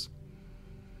inhales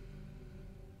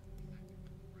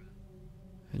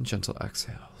and gentle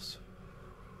exhales.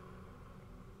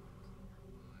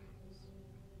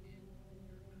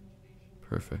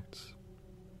 Perfect.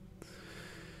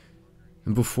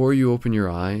 And before you open your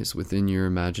eyes within your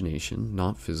imagination,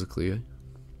 not physically,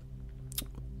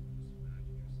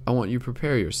 I want you to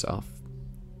prepare yourself,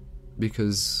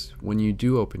 because when you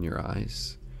do open your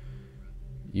eyes,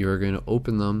 you're going to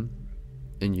open them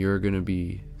and you're going to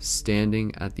be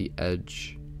standing at the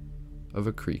edge of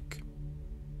a creek,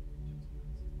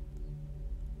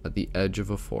 at the edge of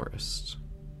a forest.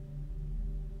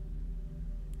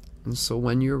 And so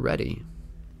when you're ready,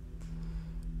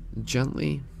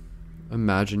 gently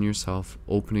imagine yourself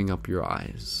opening up your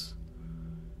eyes.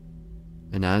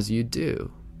 And as you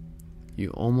do, you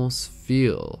almost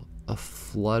feel a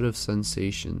flood of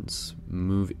sensations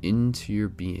move into your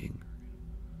being,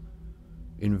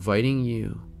 inviting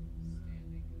you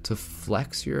to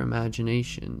flex your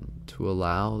imagination to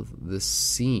allow this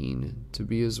scene to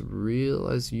be as real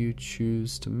as you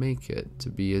choose to make it, to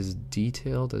be as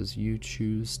detailed as you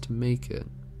choose to make it.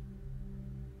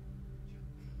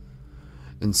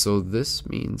 And so this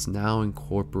means now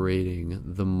incorporating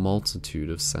the multitude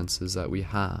of senses that we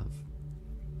have.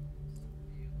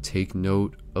 Take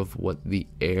note of what the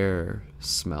air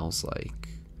smells like.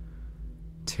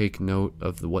 Take note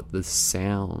of what the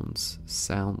sounds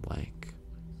sound like.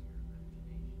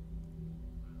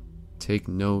 Take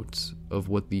note of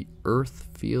what the earth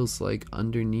feels like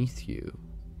underneath you.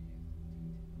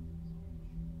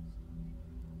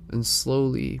 And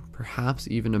slowly, perhaps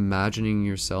even imagining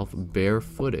yourself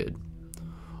barefooted,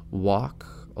 walk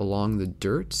along the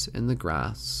dirt and the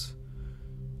grass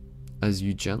as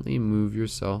you gently move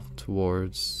yourself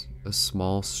towards a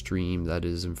small stream that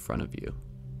is in front of you.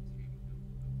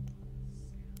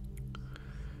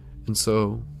 And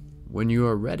so, when you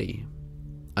are ready,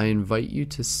 I invite you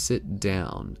to sit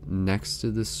down next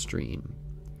to the stream,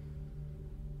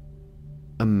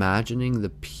 imagining the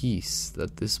peace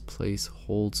that this place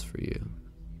holds for you.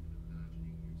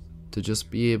 To just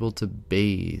be able to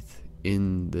bathe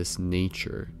in this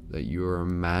nature that you are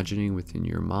imagining within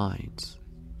your mind.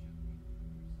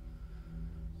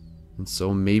 And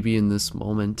so maybe in this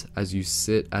moment, as you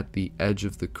sit at the edge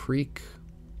of the creek,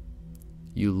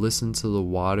 you listen to the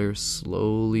water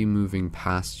slowly moving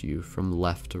past you from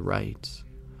left to right.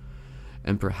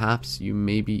 And perhaps you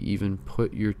maybe even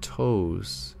put your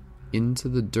toes into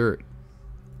the dirt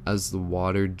as the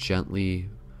water gently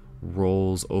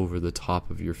rolls over the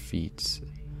top of your feet,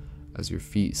 as your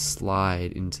feet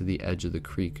slide into the edge of the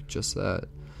creek, just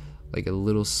like a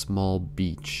little small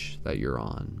beach that you're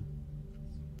on.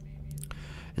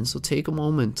 And so take a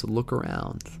moment to look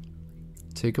around.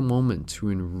 Take a moment to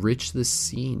enrich the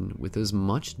scene with as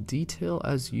much detail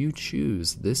as you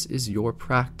choose. This is your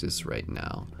practice right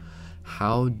now.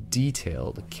 How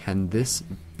detailed can this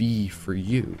be for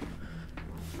you?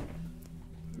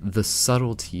 The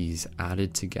subtleties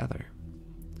added together.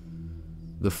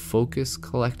 The focus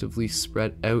collectively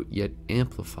spread out yet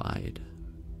amplified.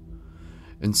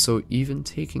 And so even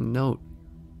taking note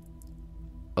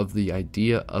of the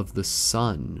idea of the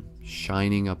sun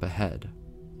shining up ahead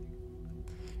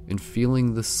and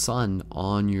feeling the sun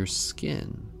on your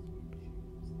skin.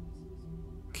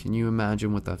 Can you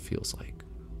imagine what that feels like?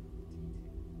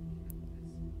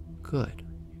 Good.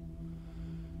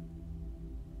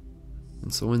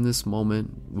 And so in this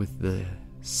moment, with the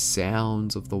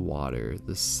sounds of the water,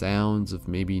 the sounds of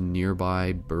maybe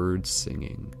nearby birds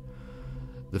singing,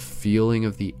 the feeling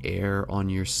of the air on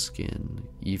your skin,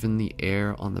 even the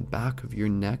air on the back of your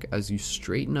neck as you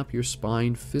straighten up your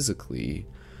spine physically,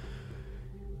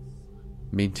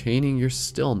 maintaining your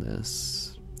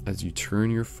stillness as you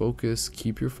turn your focus,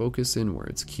 keep your focus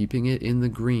inwards, keeping it in the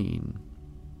green.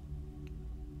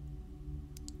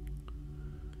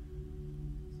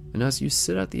 And as you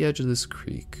sit at the edge of this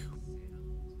creek,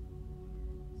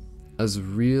 as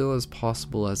real as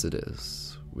possible as it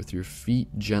is, with your feet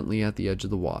gently at the edge of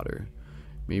the water,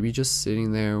 maybe just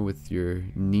sitting there with your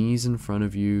knees in front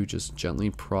of you, just gently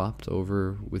propped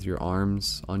over with your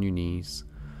arms on your knees,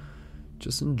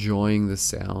 just enjoying the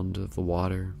sound of the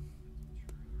water.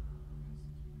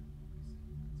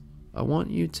 I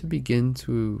want you to begin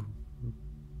to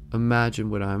imagine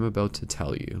what I'm about to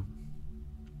tell you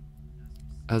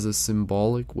as a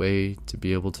symbolic way to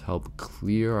be able to help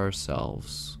clear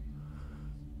ourselves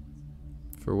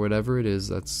for whatever it is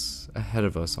that's ahead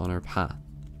of us on our path.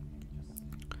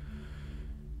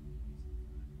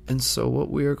 And so what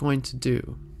we are going to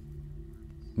do,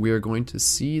 we are going to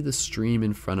see the stream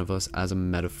in front of us as a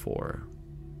metaphor.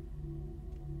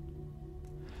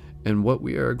 And what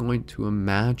we are going to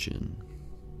imagine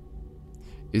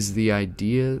is the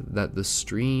idea that the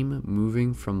stream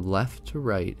moving from left to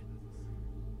right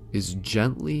is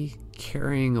gently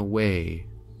carrying away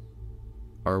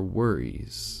our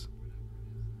worries.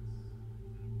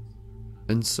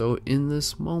 And so in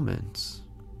this moment,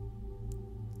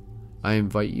 I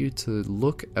invite you to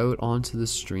look out onto the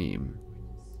stream,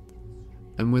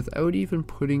 and without even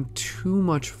putting too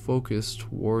much focus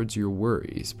towards your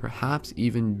worries, perhaps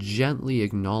even gently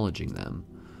acknowledging them,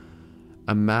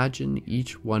 imagine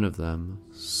each one of them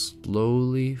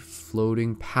slowly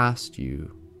floating past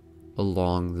you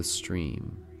along the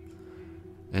stream.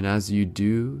 And as you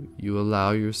do, you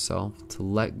allow yourself to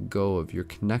let go of your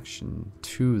connection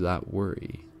to that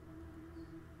worry.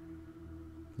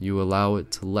 You allow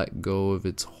it to let go of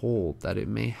its hold that it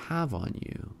may have on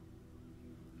you.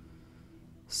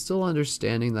 Still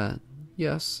understanding that,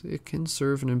 yes, it can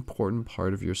serve an important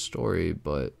part of your story,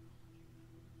 but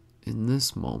in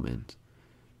this moment,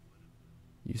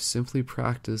 you simply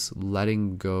practice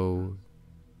letting go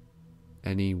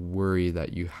any worry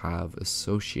that you have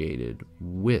associated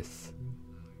with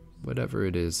whatever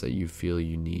it is that you feel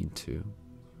you need to.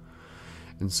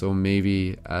 And so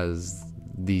maybe as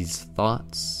these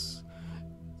thoughts,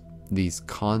 these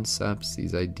concepts,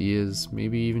 these ideas,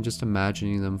 maybe even just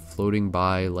imagining them floating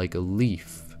by like a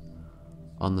leaf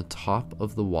on the top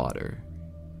of the water.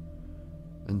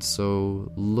 And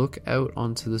so look out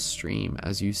onto the stream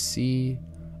as you see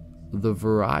the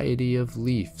variety of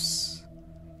leaves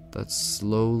that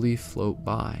slowly float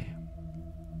by.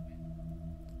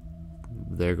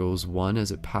 There goes one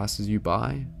as it passes you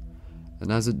by,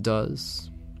 and as it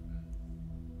does,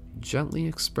 gently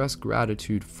express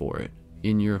gratitude for it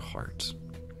in your heart.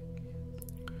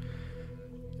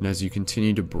 And as you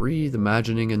continue to breathe,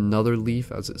 imagining another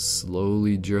leaf as it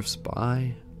slowly drifts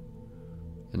by,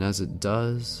 and as it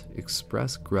does,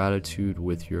 express gratitude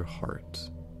with your heart.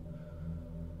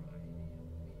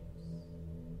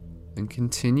 And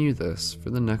continue this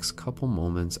for the next couple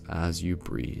moments as you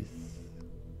breathe,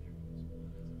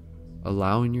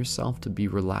 allowing yourself to be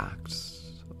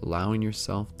relaxed, allowing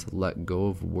yourself to let go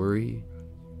of worry,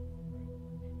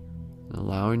 and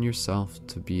allowing yourself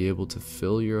to be able to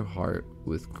fill your heart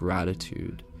with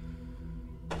gratitude,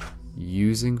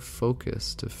 using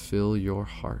focus to fill your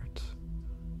heart.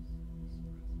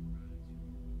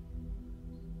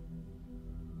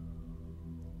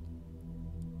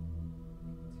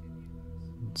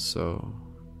 So,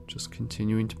 just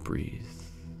continuing to breathe,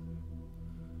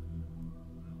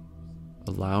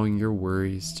 allowing your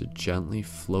worries to gently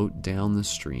float down the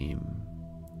stream,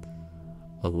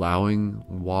 allowing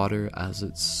water as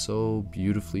it so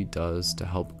beautifully does to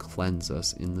help cleanse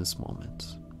us in this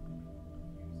moment.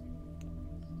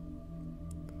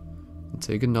 And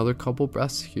take another couple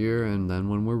breaths here, and then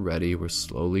when we're ready, we're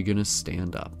slowly going to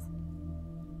stand up.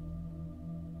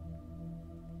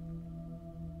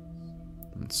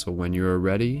 So when you are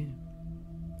ready,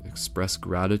 express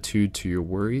gratitude to your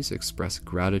worries, express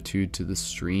gratitude to the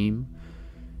stream,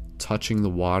 touching the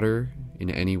water in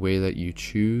any way that you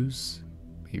choose,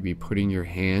 maybe putting your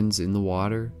hands in the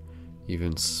water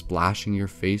even splashing your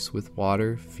face with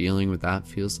water, feeling what that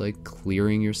feels like,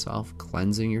 clearing yourself,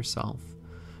 cleansing yourself,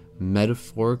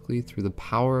 metaphorically through the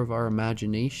power of our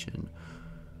imagination.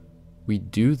 We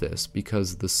do this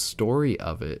because the story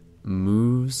of it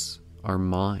moves our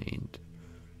mind.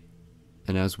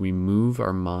 And as we move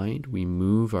our mind, we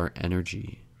move our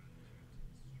energy.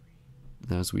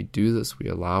 And as we do this, we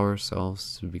allow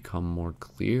ourselves to become more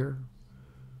clear.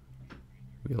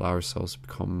 We allow ourselves to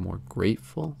become more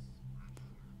grateful.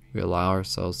 We allow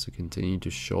ourselves to continue to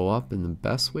show up in the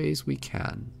best ways we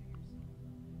can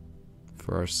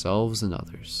for ourselves and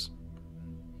others.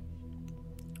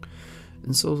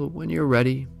 And so when you're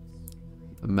ready,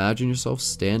 imagine yourself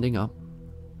standing up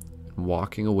and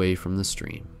walking away from the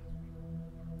stream.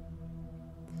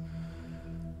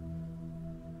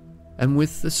 And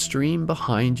with the stream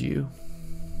behind you,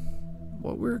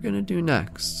 what we're going to do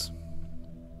next,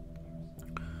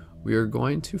 we are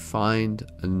going to find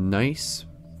a nice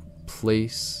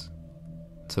place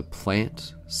to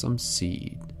plant some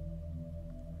seed.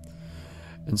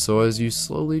 And so as you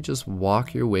slowly just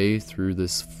walk your way through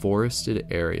this forested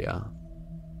area,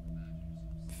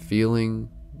 feeling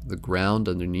the ground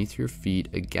underneath your feet,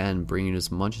 again, bringing as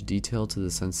much detail to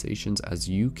the sensations as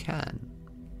you can,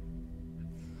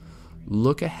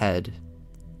 look ahead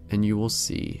and you will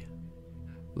see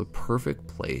the perfect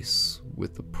place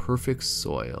with the perfect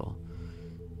soil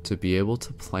to be able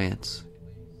to plant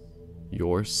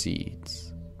your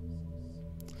seeds.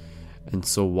 And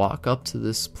so walk up to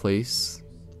this place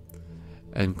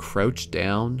and crouch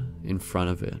down in front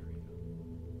of it.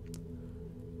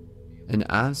 And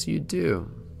as you do,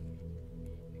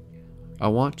 I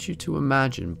want you to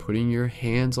imagine putting your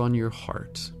hands on your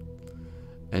heart,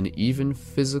 and even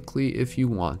physically, if you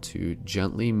want to,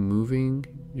 gently moving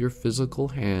your physical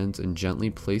hands and gently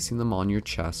placing them on your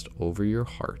chest over your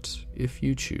heart, if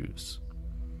you choose.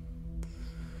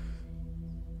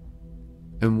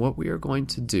 And what we are going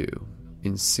to do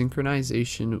in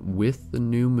synchronization with the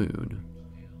new moon,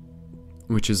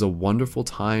 which is a wonderful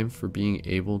time for being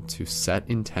able to set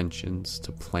intentions,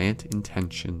 to plant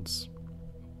intentions,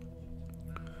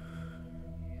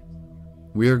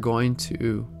 we are going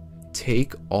to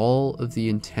take all of the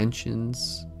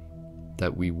intentions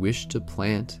that we wish to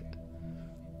plant.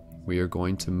 We are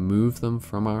going to move them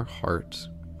from our heart.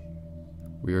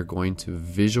 We are going to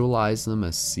visualize them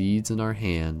as seeds in our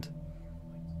hand,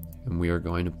 and we are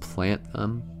going to plant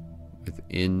them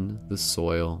within the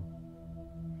soil,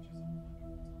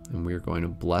 and we are going to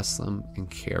bless them and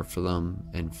care for them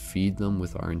and feed them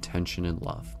with our intention and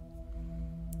love.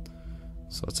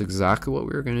 So that's exactly what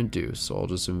we're going to do. So I'll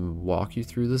just walk you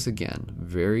through this again,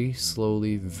 very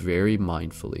slowly, very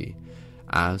mindfully,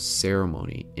 as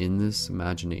ceremony in this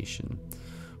imagination.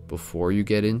 Before you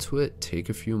get into it, take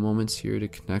a few moments here to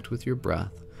connect with your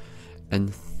breath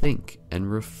and think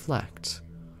and reflect.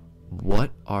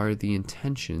 What are the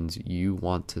intentions you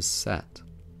want to set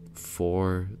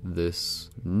for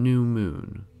this new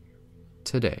moon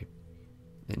today?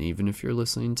 And even if you're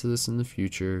listening to this in the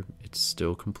future, it's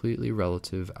still completely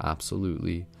relative,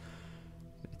 absolutely.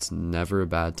 It's never a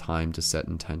bad time to set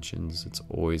intentions. It's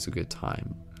always a good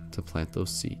time to plant those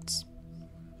seeds.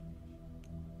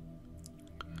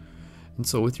 And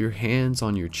so with your hands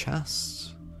on your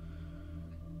chest,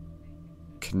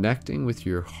 connecting with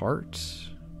your heart,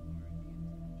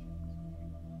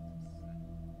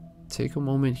 take a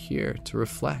moment here to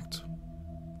reflect.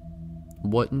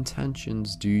 What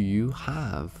intentions do you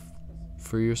have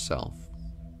for yourself,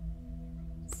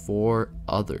 for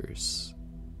others,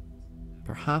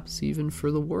 perhaps even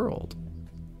for the world?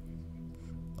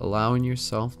 Allowing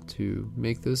yourself to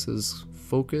make this as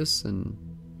focused and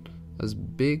as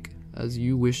big as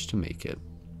you wish to make it.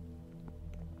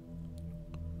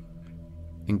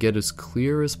 And get as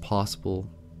clear as possible.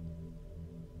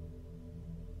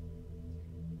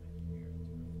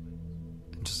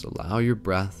 And just allow your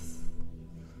breath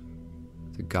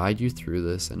to guide you through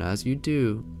this. And as you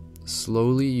do,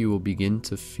 slowly you will begin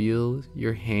to feel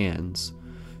your hands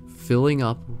filling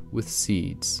up with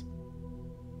seeds,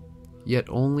 yet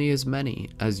only as many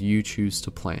as you choose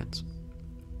to plant.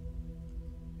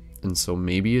 And so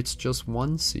maybe it's just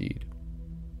one seed.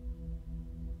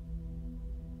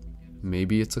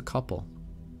 Maybe it's a couple.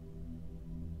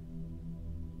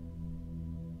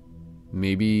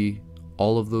 Maybe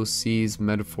all of those seeds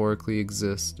metaphorically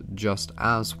exist just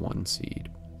as one seed,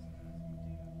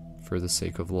 for the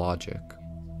sake of logic.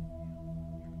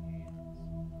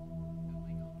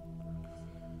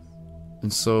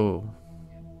 And so,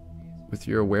 with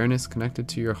your awareness connected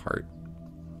to your heart,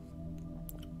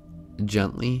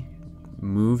 gently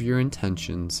move your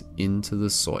intentions into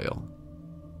the soil.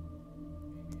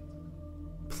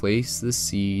 place the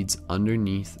seeds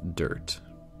underneath dirt.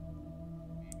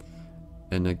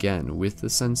 And again, with the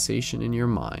sensation in your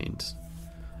mind,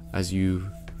 as you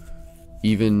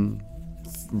even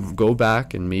go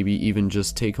back and maybe even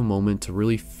just take a moment to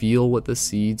really feel what the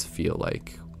seeds feel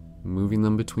like, moving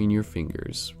them between your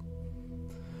fingers.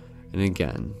 And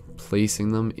again,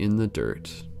 placing them in the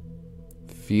dirt,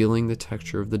 feeling the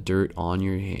texture of the dirt on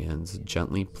your hands,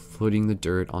 gently putting the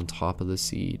dirt on top of the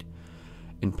seed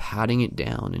and patting it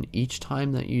down. And each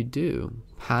time that you do,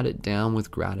 pat it down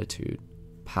with gratitude,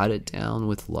 pat it down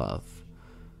with love,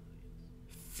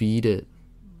 feed it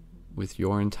with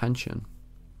your intention.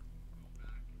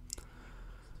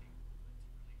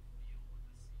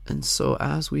 And so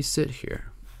as we sit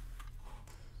here,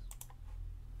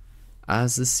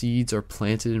 as the seeds are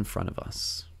planted in front of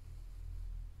us,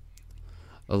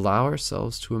 allow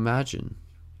ourselves to imagine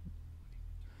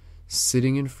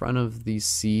sitting in front of these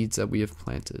seeds that we have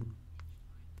planted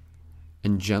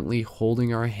and gently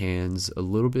holding our hands a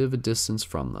little bit of a distance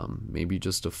from them, maybe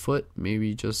just a foot,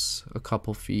 maybe just a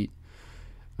couple feet.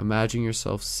 Imagine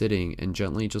yourself sitting and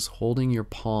gently just holding your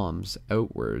palms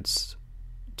outwards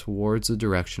towards the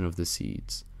direction of the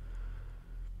seeds.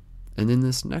 And in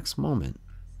this next moment,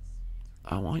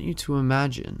 I want you to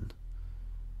imagine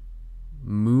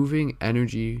moving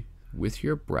energy with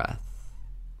your breath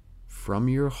from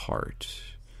your heart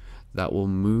that will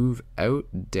move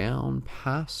out, down,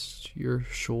 past your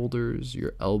shoulders,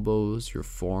 your elbows, your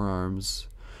forearms,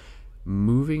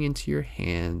 moving into your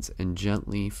hands and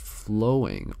gently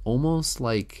flowing, almost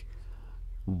like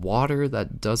water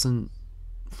that doesn't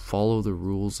follow the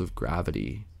rules of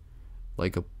gravity,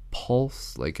 like a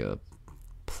pulse, like a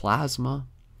plasma.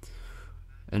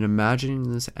 And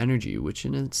imagining this energy, which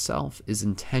in itself is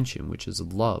intention, which is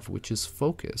love, which is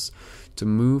focus, to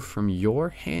move from your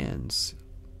hands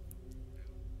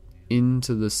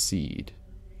into the seed,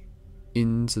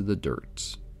 into the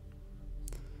dirt.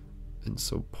 And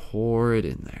so pour it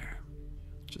in there.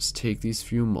 Just take these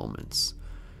few moments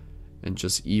and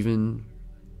just even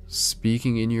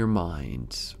speaking in your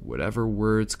mind, whatever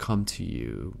words come to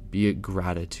you, be it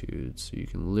gratitude, so you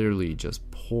can literally just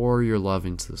pour your love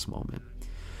into this moment.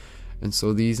 And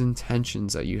so these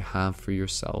intentions that you have for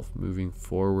yourself moving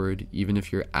forward, even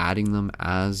if you're adding them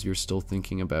as you're still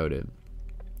thinking about it,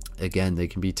 again, they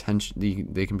can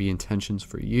be intentions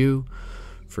for you,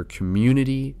 for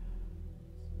community,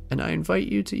 and I invite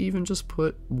you to even just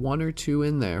put one or two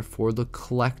in there for the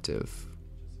collective,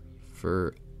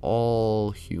 for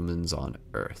all humans on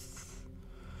earth.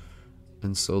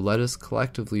 And so let us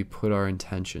collectively put our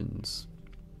intentions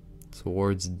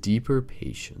towards deeper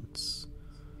patience,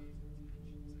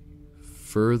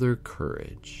 further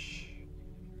courage,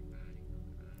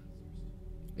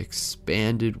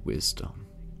 expanded wisdom,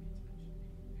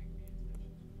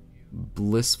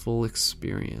 blissful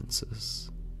experiences,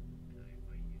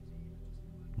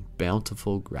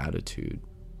 bountiful gratitude.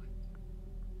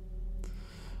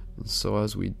 And so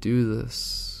as we do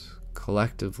this,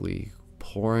 collectively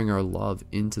pouring our love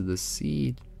into the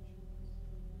seed,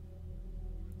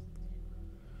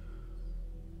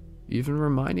 even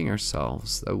reminding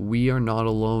ourselves that we are not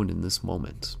alone in this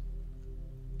moment.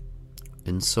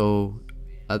 And so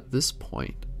at this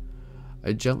point,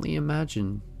 I gently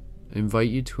invite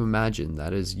you to imagine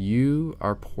that as you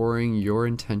are pouring your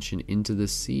intention into the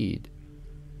seed,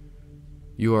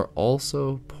 you are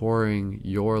also pouring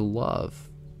your love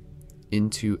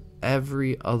into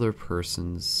every other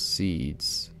person's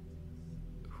seeds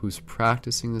who's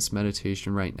practicing this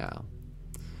meditation right now.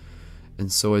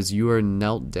 And so as you are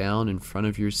knelt down in front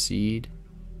of your seed,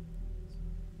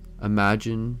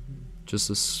 imagine just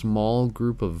a small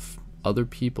group of other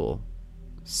people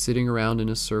sitting around in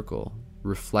a circle,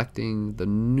 reflecting the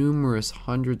numerous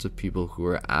hundreds of people who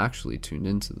are actually tuned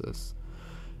into this.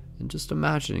 And just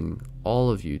imagining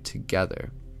all of you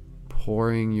together,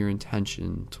 pouring your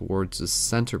intention towards the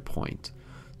center point,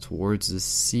 towards the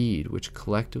seed, which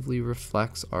collectively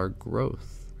reflects our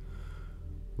growth,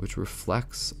 which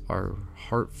reflects our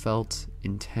heartfelt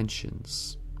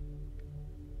intentions.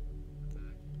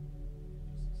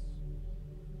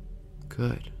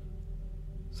 Good.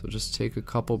 So just take a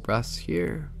couple breaths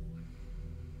here.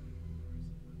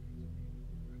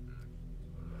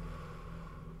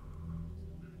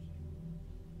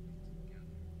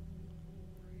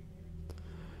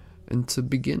 And to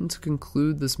begin to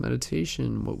conclude this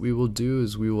meditation, what we will do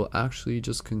is we will actually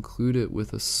just conclude it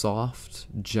with a soft,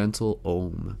 gentle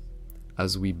Om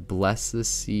as we bless this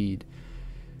seed,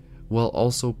 while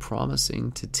also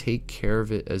promising to take care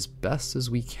of it as best as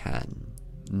we can,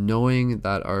 knowing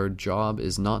that our job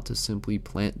is not to simply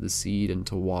plant the seed and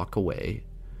to walk away,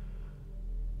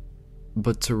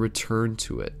 but to return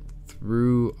to it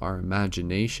through our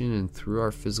imagination and through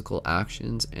our physical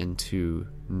actions, and to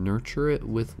nurture it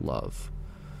with love,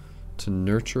 to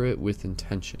nurture it with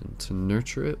intention, to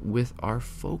nurture it with our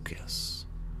focus.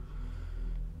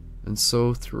 And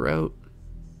so throughout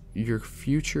your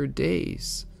future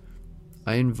days,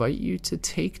 I invite you to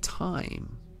take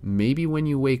time, maybe when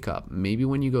you wake up, maybe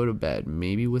when you go to bed,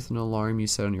 maybe with an alarm you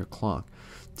set on your clock,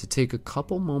 to take a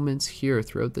couple moments here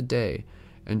throughout the day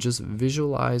and just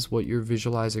visualize what you're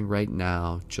visualizing right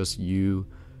now, just you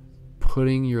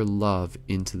putting your love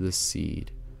into the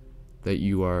seed, that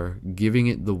you are giving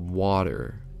it the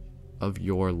water of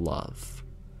your love.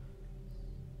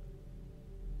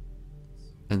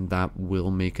 And that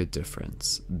will make a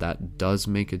difference. That does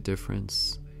make a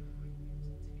difference.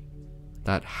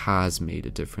 That has made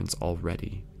a difference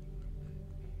already.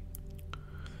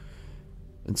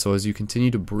 And so as you continue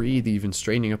to breathe, even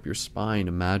straightening up your spine,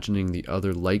 imagining the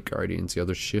other light guardians, the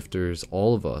other shifters,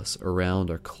 all of us around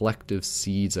our collective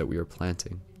seeds that we are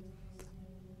planting.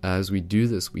 As we do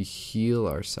this, we heal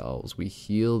ourselves, we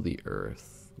heal the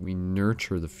earth, we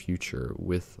nurture the future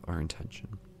with our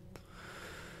intention.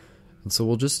 And so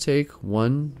we'll just take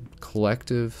one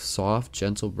collective, soft,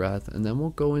 gentle breath, and then we'll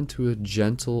go into a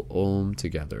gentle Om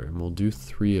together, and we'll do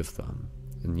 3 of them.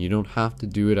 And you don't have to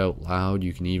do it out loud.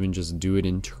 You can even just do it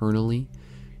internally.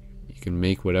 You can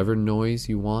make whatever noise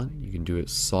you want. You can do it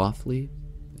softly,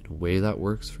 in a way that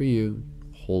works for you.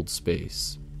 Hold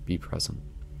space. Be present.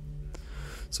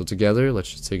 So together,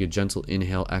 let's just take a gentle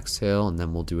inhale, exhale, and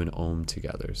then we'll do an Om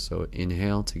together. So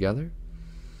inhale together.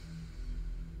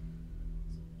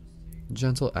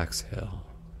 Gentle exhale.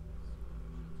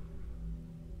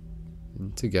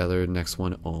 And together, next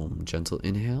one, Om. Gentle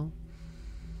inhale.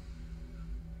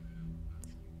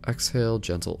 Exhale,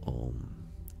 gentle Om.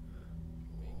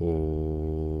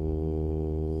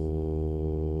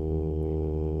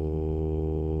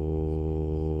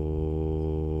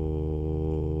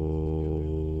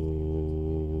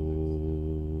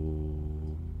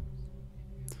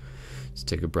 Just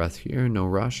take a breath here, no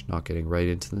rush, not getting right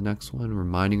into the next one,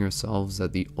 reminding ourselves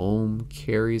that the Om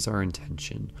carries our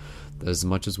intention. That as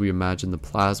much as we imagine the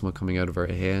plasma coming out of our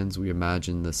hands, we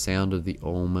imagine the sound of the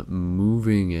Om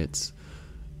moving it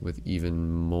with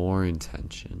even more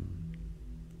intention,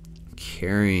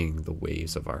 carrying the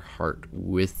waves of our heart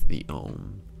with the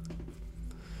Om,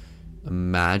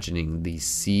 imagining these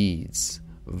seeds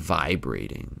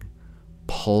vibrating,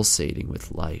 pulsating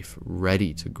with life,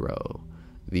 ready to grow.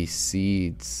 These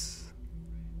seeds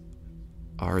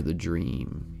are the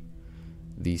dream.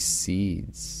 These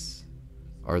seeds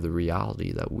are the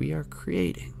reality that we are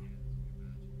creating.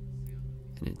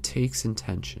 And it takes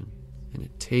intention. And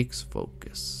it takes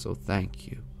focus, so thank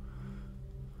you.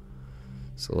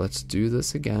 So let's do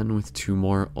this again with 2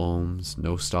 more Oms,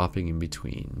 no stopping in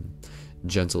between.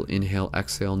 Gentle inhale,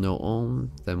 exhale, no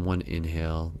Om, then 1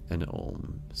 inhale and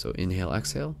Om. So inhale,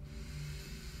 exhale.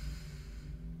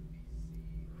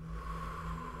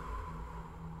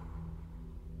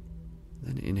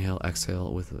 Then inhale,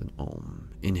 exhale with an Om.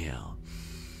 Inhale.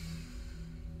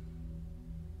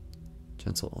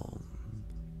 Gentle Om.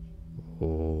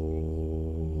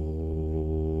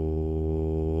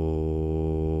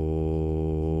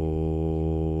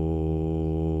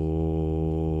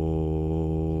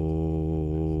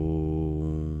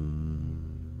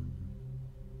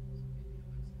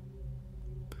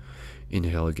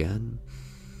 Inhale again.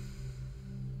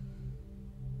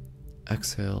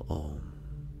 Exhale, Om.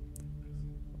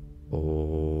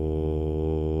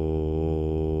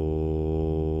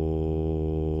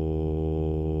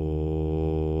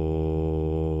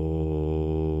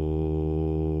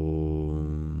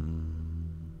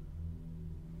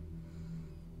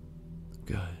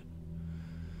 Good.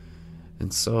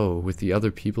 And so, with the other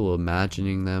people,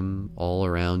 imagining them all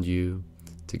around you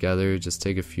together, just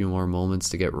take a few more moments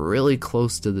to get really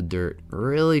close to the dirt,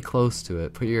 really close to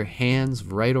it. Put your hands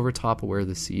right over top of where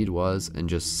the seed was and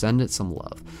just send it some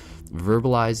love.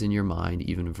 Verbalize in your mind,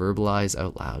 even verbalize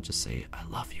out loud. Just say, I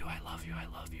love you, I love you, I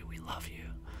love you, we love you.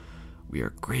 We are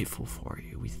grateful for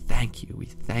you. We thank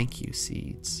you,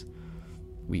 seeds.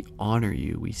 We honor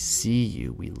you, we see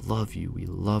you, we love you, we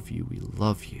love you, we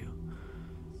love you.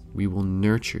 We will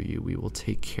nurture you, we will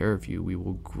take care of you, we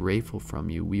will grateful from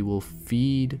you, we will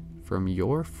feed from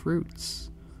your fruits.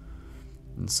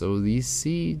 And so these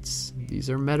seeds, these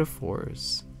are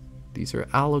metaphors, these are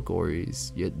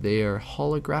allegories, yet they are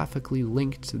holographically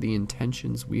linked to the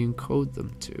intentions we encode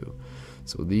them to.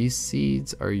 So these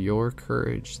seeds are your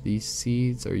courage, these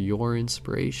seeds are your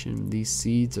inspiration, these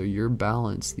seeds are your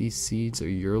balance, these seeds are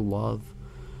your love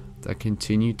that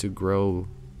continue to grow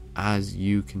as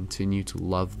you continue to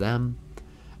love them,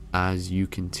 as you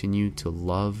continue to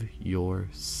love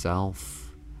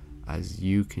yourself, as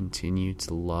you continue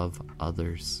to love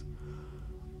others.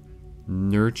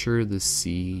 Nurture the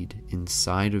seed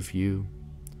inside of you.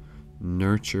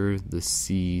 Nurture the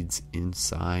seeds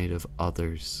inside of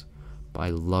others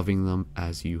by loving them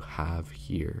as you have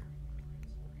here.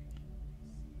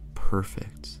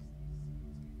 Perfect.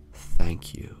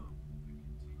 Thank you.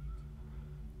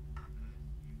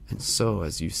 And so,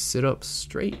 as you sit up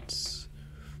straight,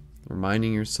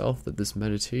 reminding yourself that this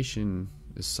meditation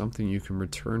is something you can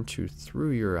return to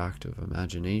through your active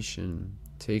imagination,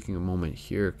 taking a moment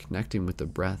here, connecting with the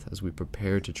breath as we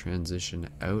prepare to transition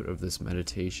out of this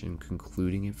meditation,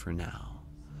 concluding it for now.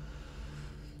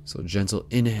 So gentle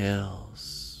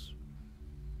inhales,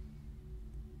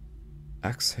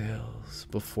 exhales.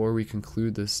 Before we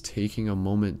conclude this, taking a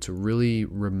moment to really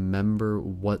remember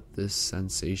what this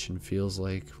sensation feels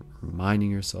like, reminding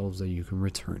yourselves that you can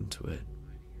return to it.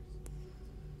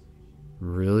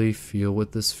 Really feel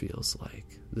what this feels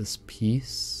like. This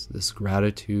peace, this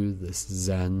gratitude, this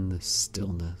zen, this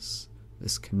stillness,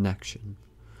 this connection.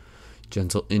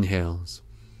 Gentle inhales.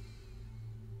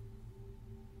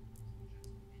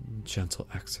 Gentle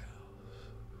exhales.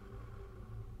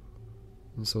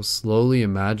 And so slowly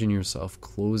imagine yourself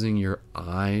closing your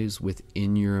eyes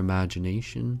within your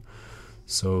imagination.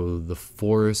 So the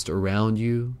forest around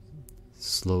you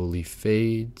slowly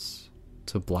fades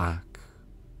to black.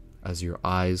 As your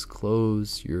eyes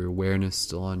close, your awareness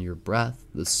still on your breath,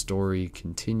 the story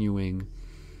continuing.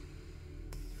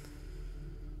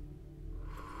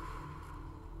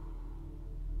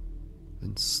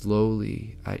 And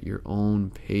slowly, at your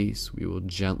own pace, we will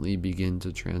gently begin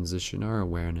to transition our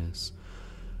awareness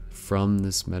from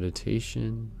this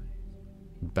meditation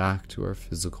back to our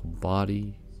physical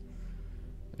body.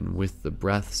 And with the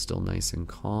breath still nice and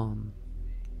calm,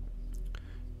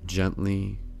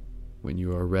 gently, when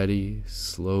you are ready,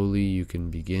 slowly you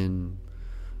can begin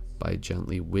by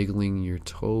gently wiggling your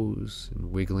toes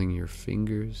and wiggling your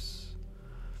fingers.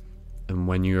 And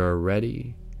when you are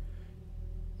ready,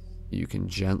 you can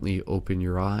gently open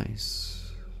your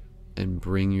eyes and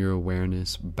bring your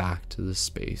awareness back to the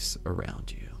space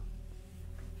around you.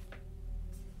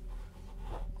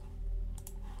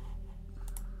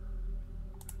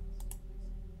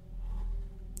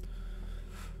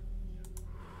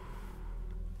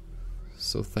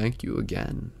 So thank you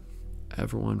again,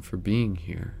 everyone, for being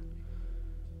here.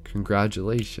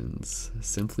 Congratulations.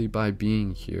 Simply by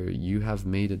being here, you have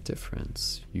made a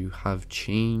difference. You have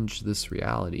changed this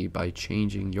reality by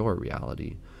changing your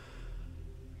reality.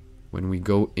 When we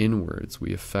go inwards,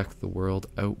 we affect the world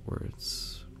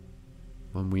outwards.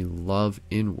 When we love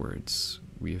inwards,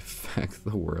 we affect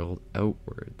the world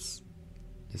outwards.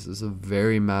 This is a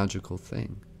very magical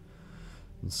thing.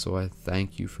 And so I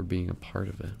thank you for being a part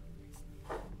of it.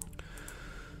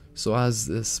 So as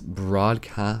this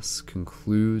broadcast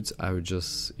concludes, I would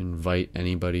just invite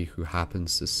anybody who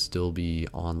happens to still be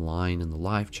online in the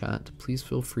live chat, please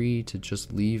feel free to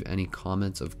just leave any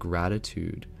comments of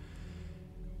gratitude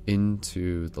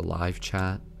into the live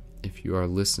chat. If you are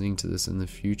listening to this in the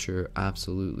future,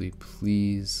 absolutely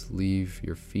please leave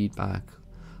your feedback.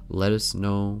 Let us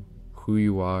know who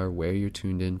you are, where you're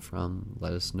tuned in from.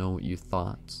 Let us know what you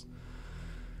thought.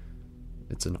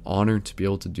 It's an honor to be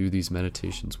able to do these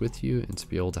meditations with you and to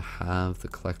be able to have the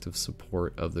collective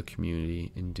support of the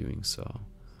community in doing so.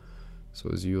 So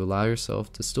as you allow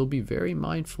yourself to still be very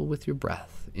mindful with your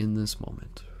breath in this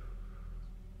moment.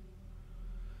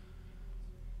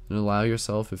 And allow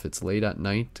yourself, if it's late at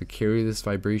night, to carry this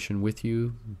vibration with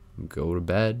you, go to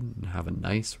bed, and have a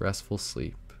nice restful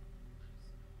sleep.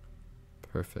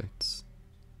 Perfect.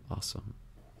 Awesome.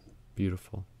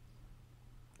 Beautiful.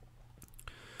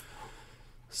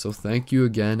 So thank you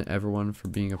again, everyone, for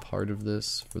being a part of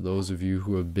this. For those of you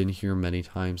who have been here many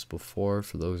times before,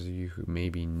 for those of you who may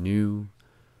be new,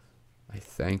 I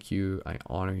thank you, I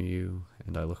honor you,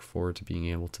 and I look forward to being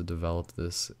able to develop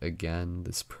this again,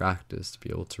 this practice, to be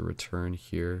able to return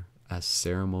here as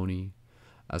ceremony,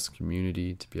 as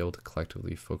community, to be able to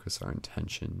collectively focus our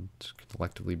intention, to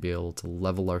collectively be able to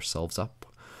level ourselves up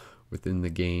within the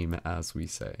game, as we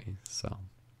say. So,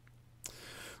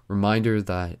 reminder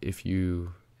that if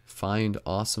you find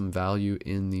awesome value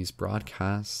in these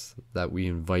broadcasts, that we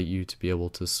invite you to be able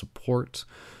to support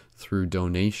through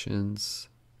donations,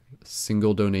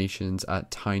 single donations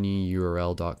at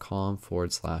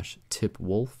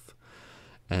tinyurl.com/tipwolf,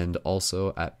 and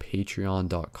also at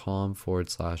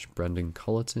patreon.com/Brendan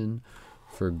Culleton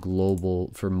for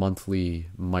monthly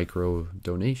micro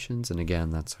donations. And again,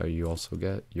 that's how you also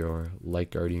get your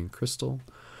Light Guardian crystal,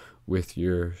 with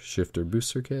your shifter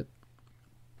booster kit.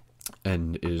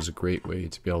 And it is a great way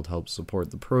to be able to help support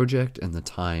the project and the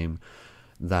time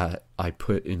that I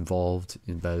put involved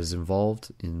in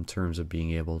terms of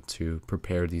being able to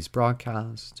prepare these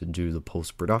broadcasts, to do the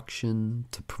post-production,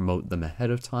 to promote them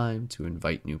ahead of time, to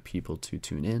invite new people to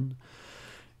tune in.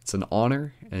 It's an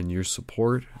honor, and your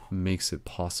support makes it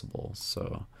possible.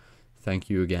 So thank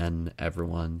you again,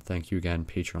 everyone. Thank you again,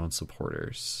 Patreon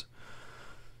supporters.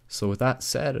 So with that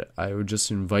said, I would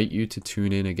just invite you to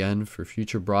tune in again for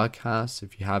future broadcasts.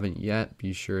 If you haven't yet,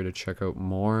 be sure to check out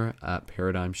more at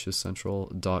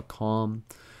paradigmshiftcentral.com.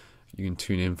 You can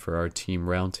tune in for our team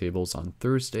roundtables on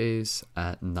Thursdays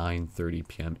at 9:30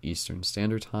 p.m. Eastern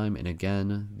Standard Time. And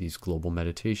again, these global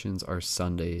meditations are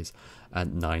Sundays at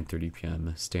 9:30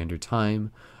 p.m. Standard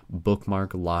Time.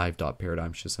 Bookmark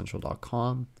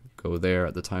live.paradigmshiftcentral.com. Go there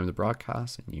at the time of the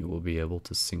broadcast and you will be able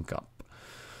to sync up.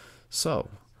 So,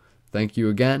 thank you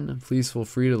again. Please feel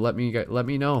free to let me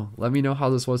know. Let me know how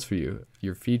this was for you.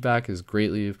 Your feedback is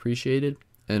greatly appreciated.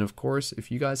 And of course,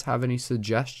 if you guys have any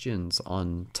suggestions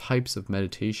on types of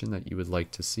meditation that you would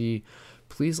like to see,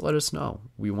 please let us know.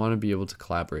 We want to be able to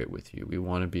collaborate with you. We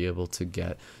want to be able to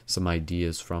get some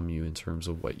ideas from you in terms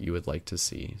of what you would like to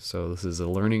see. So this is a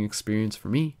learning experience for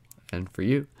me and for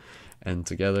you. And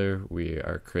together we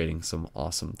are creating some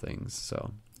awesome things.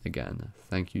 So again,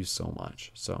 thank you so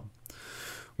much. So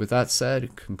with that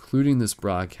said, concluding this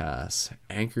broadcast,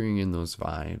 anchoring in those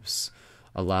vibes,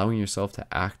 allowing yourself to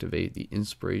activate the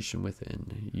inspiration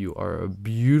within. You are a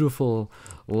beautiful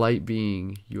light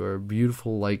being. You are a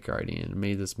beautiful light guardian.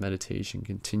 May this meditation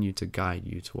continue to guide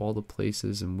you to all the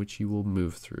places in which you will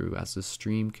move through as the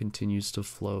stream continues to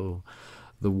flow.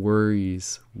 The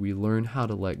worries, we learn how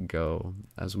to let go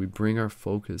as we bring our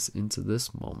focus into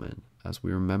this moment, as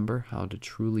we remember how to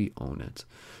truly own it.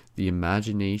 The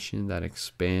imagination that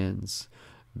expands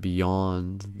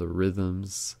beyond the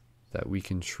rhythms that we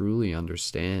can truly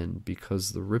understand,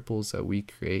 because the ripples that we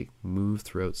create move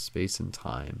throughout space and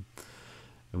time.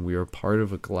 And we are part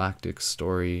of a galactic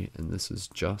story, and this is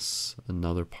just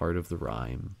another part of the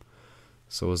rhyme.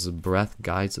 So as the breath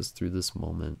guides us through this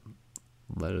moment,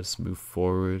 let us move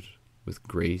forward with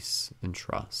grace and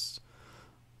trust.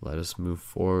 Let us move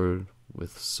forward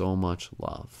with so much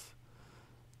love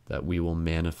that we will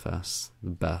manifest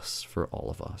the best for all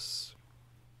of us.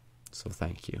 So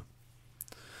thank you.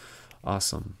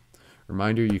 Awesome.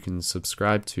 Reminder, you can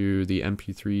subscribe to the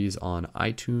MP3s on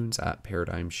iTunes at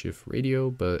Paradigm Shift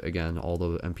Radio, but again, all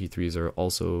the MP3s are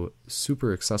also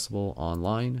super accessible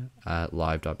online at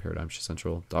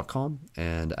live.paradigmshiftcentral.com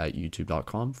and at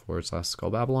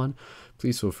youtube.com/SkullBabylon.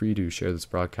 Please feel free to share this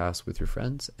broadcast with your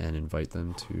friends and invite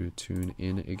them to tune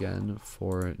in again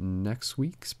for next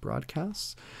week's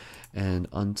broadcast. And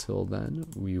until then,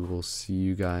 we will see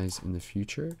you guys in the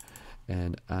future.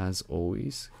 And as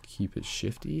always, keep it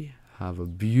shifty. Have a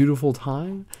beautiful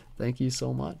time. Thank you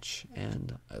so much.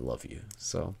 And I love you.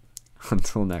 So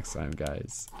until next time,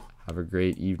 guys, have a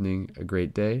great evening, a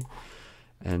great day.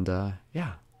 And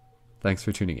yeah, thanks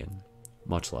for tuning in.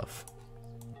 Much love.